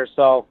together.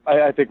 So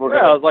I think we're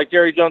going to. Like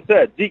Jerry Jones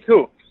said, Zeke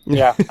who?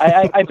 Yeah,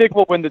 I think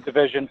we'll win the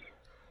division.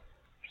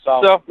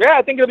 So yeah,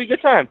 I think it'll be a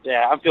good time.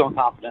 Yeah, I'm feeling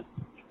confident.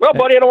 Well,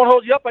 buddy, I don't want to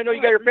hold you up. I know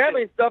you got your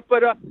family and stuff,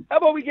 but how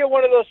about we get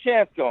one of those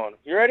chants going?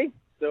 You ready?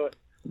 Do it.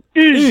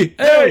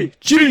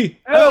 E-A-G-L-E-S,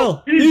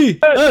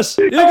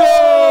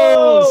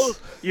 Eagles!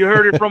 You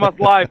heard it from us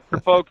live,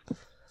 folks.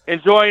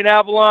 Enjoying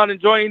Avalon,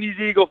 enjoying these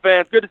Eagle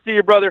fans. Good to see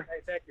you, brother.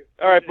 Hey, thank you.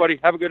 All right, buddy.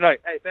 Have a good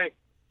night. Hey, thanks.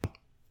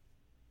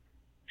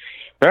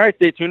 All right,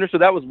 stay tuned. So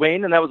that was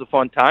Wayne, and that was a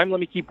fun time. Let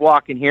me keep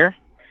walking here.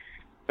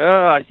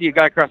 I see a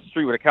guy across the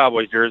street with a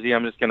Cowboys jersey.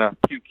 I'm just going to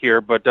puke here.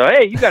 But,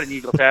 hey, you got an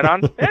Eagles hat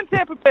on. And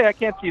Tampa Bay, I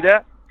can't see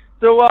that.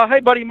 So, hey,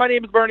 buddy, my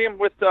name is Bernie. I'm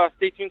with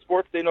Stay Tuned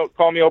Sports. They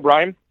call me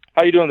O'Brien.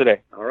 How you doing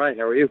today? All right.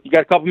 How are you? You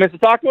got a couple minutes to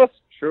talk to us?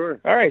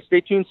 Sure. All right.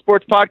 Stay Tuned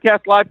Sports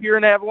Podcast live here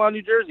in Avalon,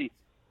 New Jersey.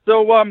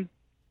 So,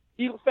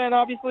 Eagles fan,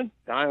 obviously?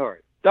 Die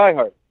hard.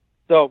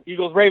 So,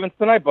 Eagles-Ravens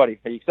tonight, buddy.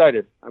 Are you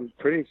excited? I'm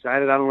pretty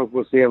excited. I don't know if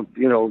we'll see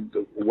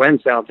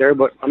Wentz out there,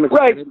 but I'm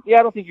excited. Right. Yeah,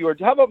 I don't think you are.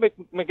 How about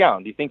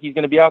McGowan? Do you think he's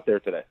going to be out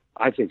there today?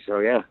 I think so,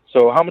 yeah.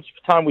 So, how much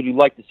time would you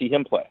like to see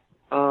him play?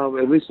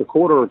 At least a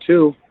quarter or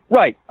two.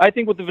 Right. I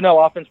think with the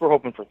vanilla offense, we're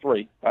hoping for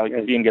 3. I like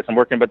to see him get some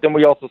work in. But then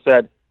we also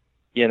said,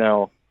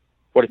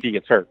 what if he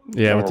gets hurt?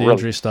 Yeah, with the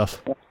injury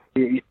stuff.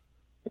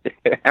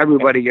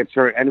 Everybody gets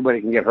hurt. Anybody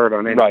can get hurt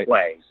on any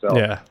play. So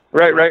yeah.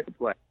 Right.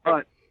 But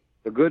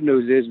the good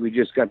news is we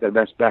just got the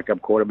best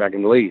backup quarterback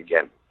in the league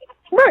again.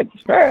 Right.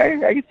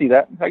 I can see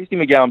that. I can see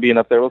McGowan being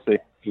up there. We'll see.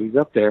 He's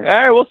up there. All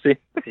right, we'll see.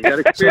 He's got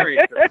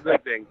experience. That's a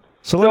good thing.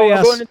 So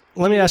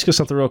let me ask you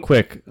something real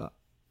quick.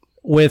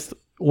 With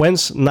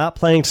Wentz not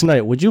playing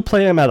tonight, would you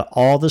play him at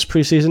all this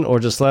preseason, or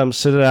just let him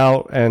sit it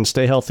out and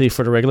stay healthy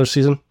for the regular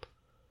season?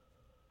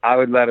 I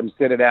would let him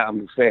sit it out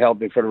and stay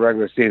healthy for the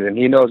regular season.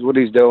 He knows what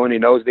he's doing. He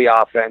knows the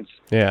offense.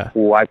 Yeah.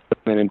 Who I put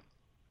him in.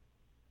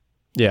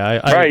 Yeah.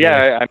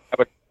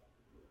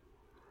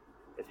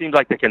 It seems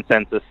like the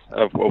consensus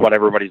of what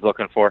everybody's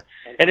looking for.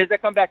 And does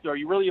that come back to, are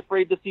you really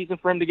afraid this season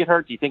for him to get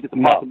hurt? Do you think it's a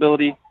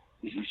possibility?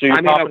 So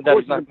you're confident that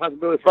it's not a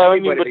possibility for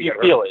everybody but do you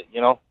feel it,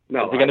 No,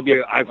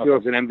 I feel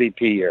it's an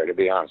MVP year, to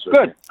be honest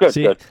with you.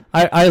 Good.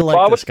 I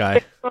like this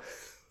guy.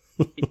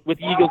 With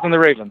the Eagles and the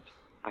Ravens.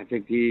 I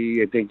think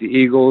the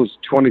Eagles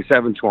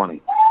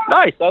 27-20.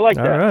 Nice. I like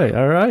that. All right.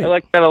 I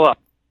like that a lot.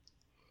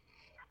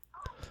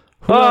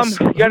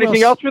 You got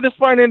anything else for this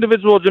fine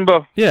individual,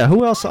 Jimbo? Yeah.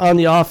 Who else on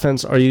the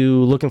offense are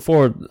you looking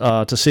forward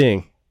to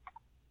seeing?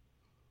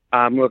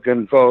 I'm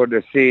looking forward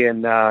to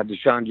seeing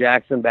Deshaun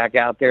Jackson back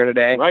out there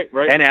today. Right.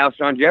 And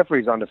Alshon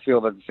Jeffrey's on the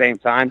field at the same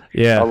time.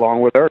 Yeah.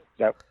 Along with Ertz.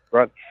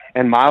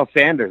 And Miles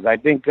Sanders. I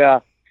think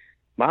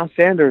Miles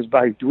Sanders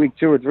by week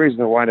 2 or 3 is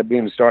going to wind up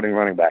being the starting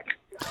running back.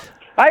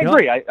 I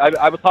agree.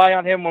 I was high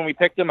on him when we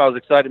picked him. I was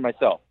excited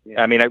myself.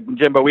 Yeah. I mean,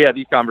 Jimbo, we had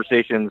these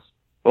conversations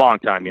a long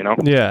time,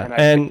 Yeah,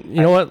 and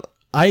you know what?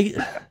 I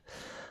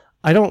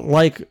don't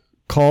like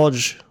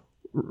college,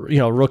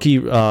 rookie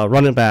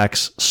running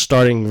backs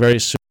starting very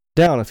soon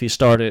down. If he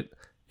started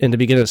in the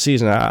beginning of the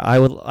season, I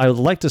would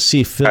like to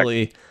see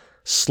Philly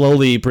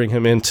slowly bring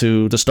him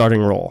into the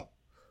starting role.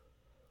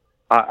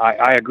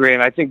 I agree,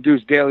 and I think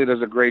Deuce Daly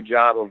does a great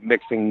job of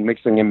mixing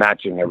and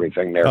matching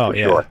everything there for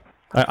sure.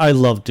 I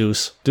love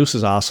Deuce. Deuce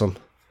is awesome.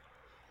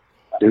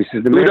 Deuce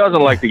is the man. Who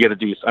doesn't like to get a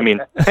deuce? I mean.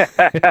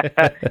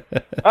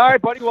 All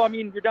right, buddy. Well,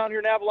 you're down here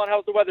in Avalon.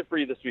 How's the weather for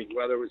you this week? The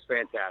weather was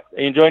fantastic.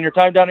 Are you enjoying your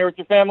time down here with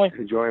your family?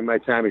 Enjoying my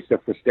time,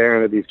 except for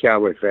staring at these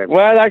Cowboy fans.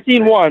 Well, I've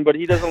seen one, but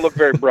he doesn't look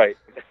very bright.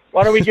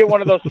 Why don't we get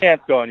one of those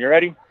chants going? You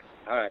ready?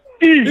 All right.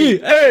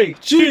 E-A-G-L-E-S,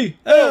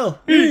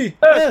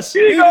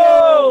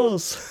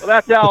 Eagles! Well,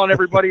 that's Alan,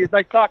 everybody. It's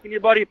nice talking to you,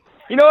 buddy.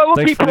 You know what?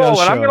 We'll keep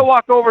rolling. I'm going to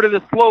walk over to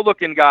this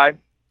slow-looking guy.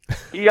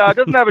 He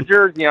doesn't have a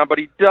jersey on, but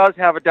he does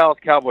have a Dallas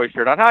Cowboys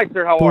shirt on. Hi,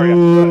 sir. How are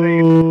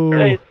you?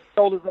 Hey,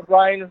 Shoulders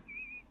O'Brien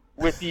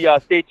with the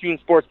Stay Tuned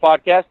Sports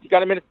Podcast. You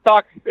got a minute to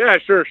talk? Yeah,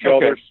 sure,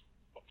 Shoulders. Okay.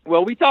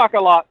 Well, we talk a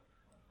lot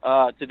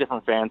to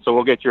different fans, so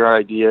we'll get your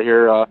idea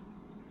here.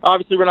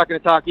 Obviously, we're not going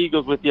to talk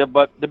Eagles with you,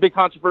 but the big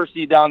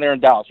controversy down there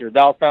in Dallas. You're a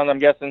Dallas fan, I'm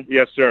guessing?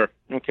 Yes, sir.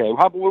 Okay.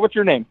 What's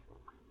your name?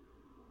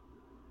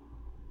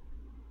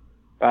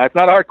 It's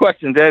not a hard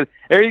question, Dad.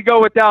 There you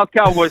go with Dallas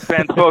Cowboys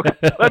fans, folks.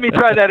 Let me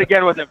try that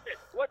again with him.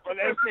 What's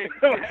his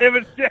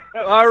name?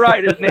 All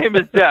right, his name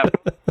is Jeff.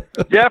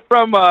 Jeff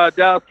from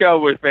Dallas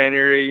Cowboys fan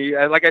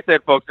here. Like I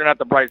said, folks, they're not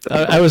the brightest.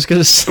 I was going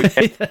to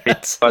say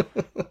that. But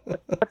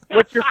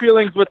what's your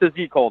feelings with the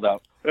Zeke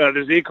holdout?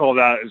 The Zeke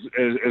holdout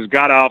is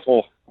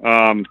god-awful.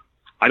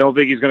 I don't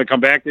think he's going to come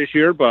back this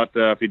year, but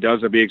if he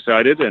does, I'd be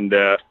excited. And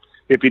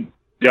if he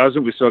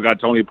doesn't, we still got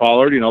Tony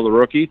Pollard, the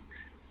rookie.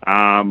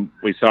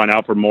 We saw an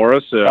Alfred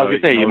Morris. I was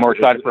going to say, you more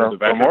excited for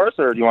Morris,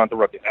 or do you want the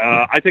rookie?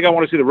 I think I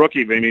want to see the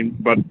rookie. I mean,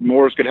 but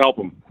Morris could help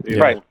him.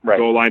 Right.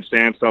 Goal line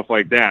stand, stuff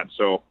like that.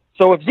 So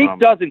if Zeke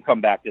doesn't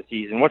come back this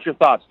season, what's your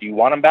thoughts? Do you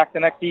want him back the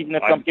next season?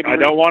 If I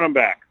don't want him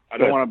back. I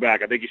don't want him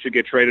back. I think he should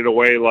get traded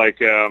away like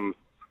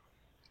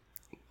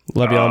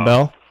Le'Veon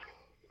Bell.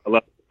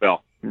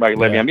 Right,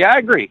 Le'Veon. Yeah, I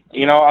agree.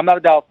 I'm not a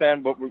Dallas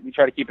fan, but we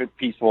try to keep it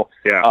peaceful.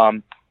 Yeah.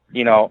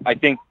 I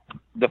think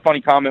the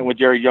funny comment with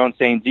Jerry Jones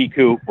saying Zeke,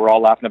 we're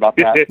all laughing about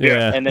that.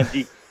 Yeah. And then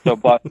Zeke,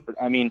 but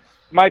I mean,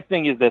 my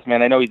thing is this,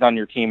 man. I know he's on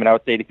your team, and I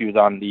would say if he was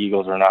on the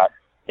Eagles or not,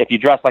 if you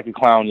dress like a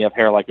clown, you have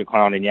hair like a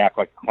clown, and you act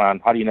like a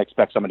clown, how do you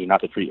expect somebody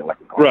not to treat you like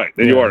a clown? Right.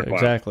 Then you are a clown.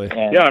 Exactly.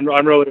 And,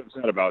 I'm really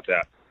upset about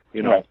that.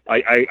 Right.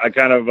 I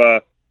kind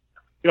of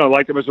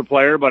liked him as a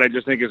player, but I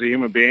just think as a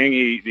human being,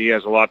 he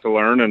has a lot to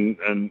learn,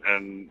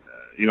 and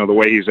the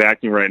way he's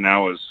acting right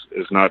now is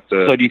not.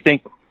 So do you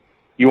think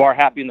you are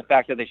happy in the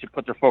fact that they should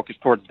put their focus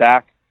towards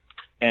Dak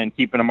and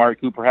keeping Amari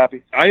Cooper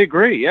happy? I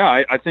agree.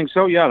 Yeah, I think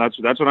so. Yeah,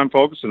 that's what I'm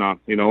focusing on.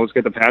 Let's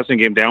get the passing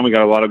game down. We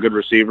got a lot of good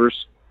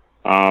receivers.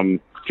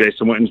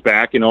 Jason Witten's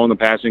back, in the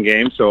passing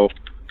game. So,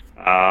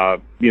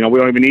 we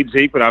don't even need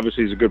Zeke, but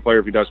obviously he's a good player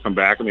if he does come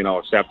back. I mean, I'll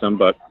accept him,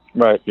 but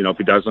if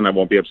he doesn't, I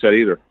won't be upset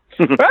either.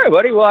 All right,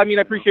 buddy. Well, I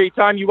appreciate your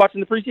time. You watching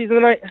the preseason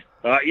tonight?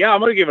 Yeah, I'm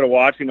going to give it a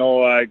watch.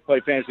 I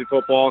play fantasy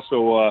football,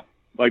 so I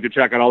like to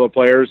check out all the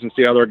players and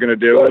see how they're going to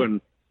do. Good.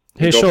 And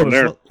hey,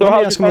 Shoulders, so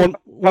how's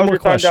your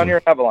time down here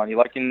in Avalon? You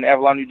liking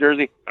Avalon, New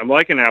Jersey? I'm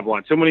liking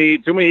Avalon. Too many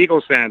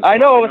Eagles fans. I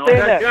know. I was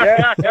saying that.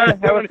 Yeah,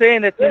 I was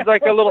saying it seems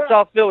like a little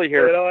South Philly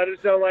here. I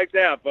just don't like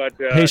that. But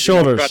hey,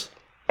 Shoulders.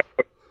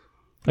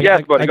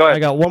 Yes, buddy. Go ahead. I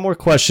got one more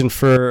question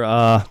for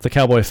the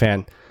Cowboy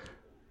fan.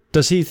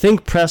 Does he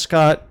think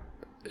Prescott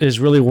is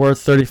really worth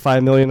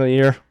 $35 million a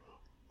year?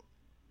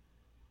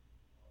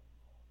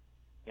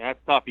 Yeah, that's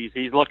tough.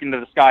 He's looking to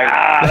the sky.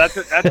 That's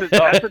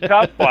a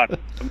tough one.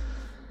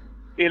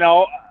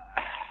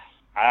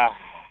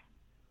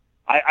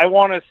 I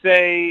want to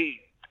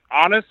say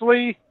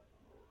honestly,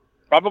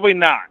 probably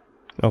not.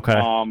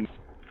 Okay.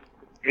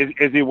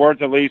 Is he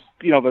worth at least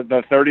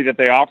the 30 that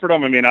they offered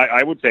him? I mean,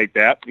 I would take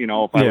that. If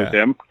I was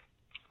him.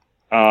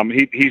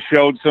 He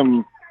showed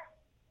some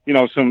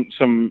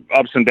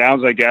ups and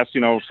downs, I guess,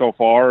 so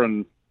far,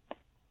 and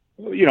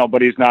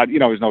but he's not, he's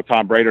no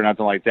Tom Brady or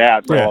nothing like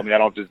that. So I mean, I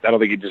don't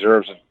think he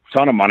deserves a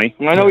ton of money.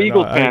 I know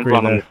Eagles fans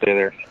want him to stay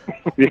there.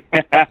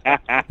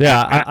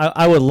 Yeah,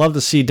 I would love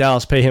to see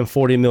Dallas pay him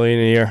 $40 million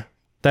a year.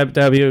 That'd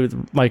be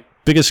my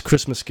biggest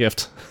Christmas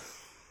gift.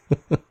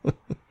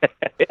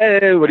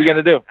 Hey, what are you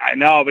gonna do? I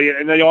know, but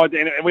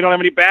we don't have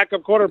any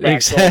backup quarterbacks.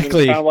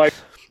 Exactly. So, kind of like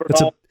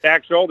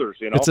back shoulders.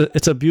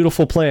 It's a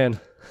beautiful plan.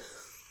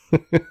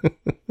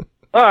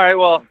 All right,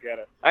 well,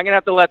 I'm going to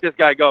have to let this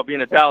guy go.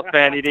 Being a Dallas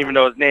fan, he didn't even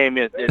know his name.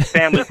 His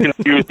family's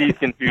confused. He's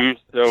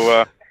confused.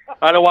 So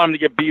I don't want him to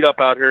get beat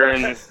up out here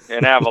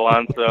in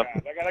Avalon. So,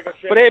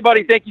 but, hey,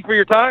 buddy, thank you for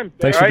your time.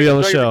 Thanks for being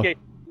on the show.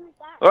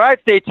 All right,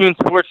 stay tuned,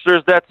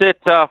 Sportsters. That's it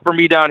for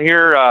me down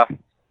here.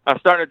 I'm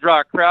starting to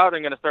draw a crowd.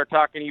 I'm going to start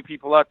talking to you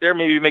people out there,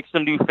 maybe make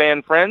some new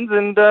fan friends,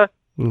 and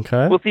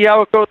we'll see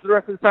how it goes the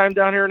rest of the time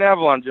down here in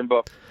Avalon,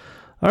 Jimbo.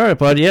 All right,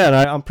 bud. Yeah, and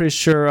I'm pretty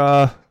sure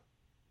I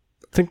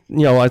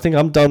think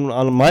I'm done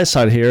on my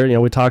side here.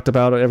 We talked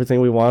about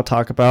everything we want to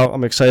talk about.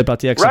 I'm excited about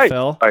the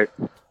XFL. Right.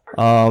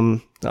 I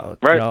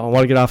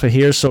want to get off of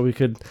here so we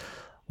could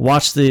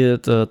watch the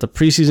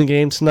preseason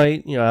game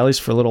tonight, at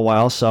least for a little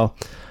while. So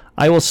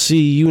I will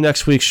see you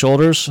next week,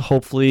 Shoulders,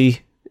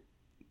 hopefully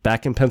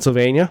back in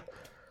Pennsylvania.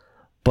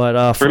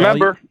 But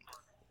remember,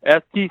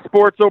 ST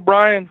Sports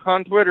O'Brien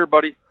on Twitter,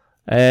 buddy.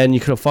 And you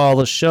can follow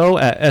the show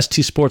at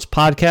ST Sports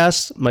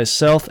Podcast,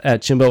 myself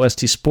at Jimbo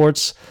ST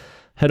Sports.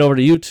 Head over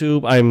to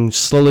YouTube. I'm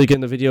slowly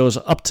getting the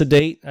videos up to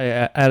date. I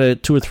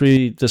added 2 or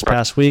 3 this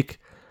past week.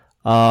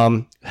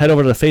 Head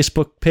over to the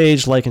Facebook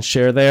page, like and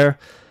share there.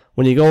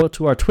 When you go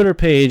to our Twitter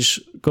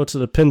page, go to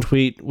the pin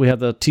tweet. We have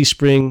the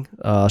Teespring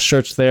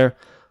shirts there.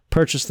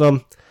 Purchase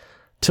them.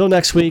 Till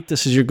next week,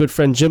 this is your good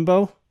friend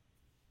Jimbo.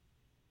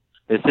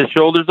 This is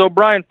Shoulders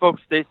O'Brien,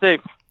 folks. Stay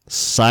safe.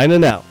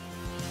 Signing out.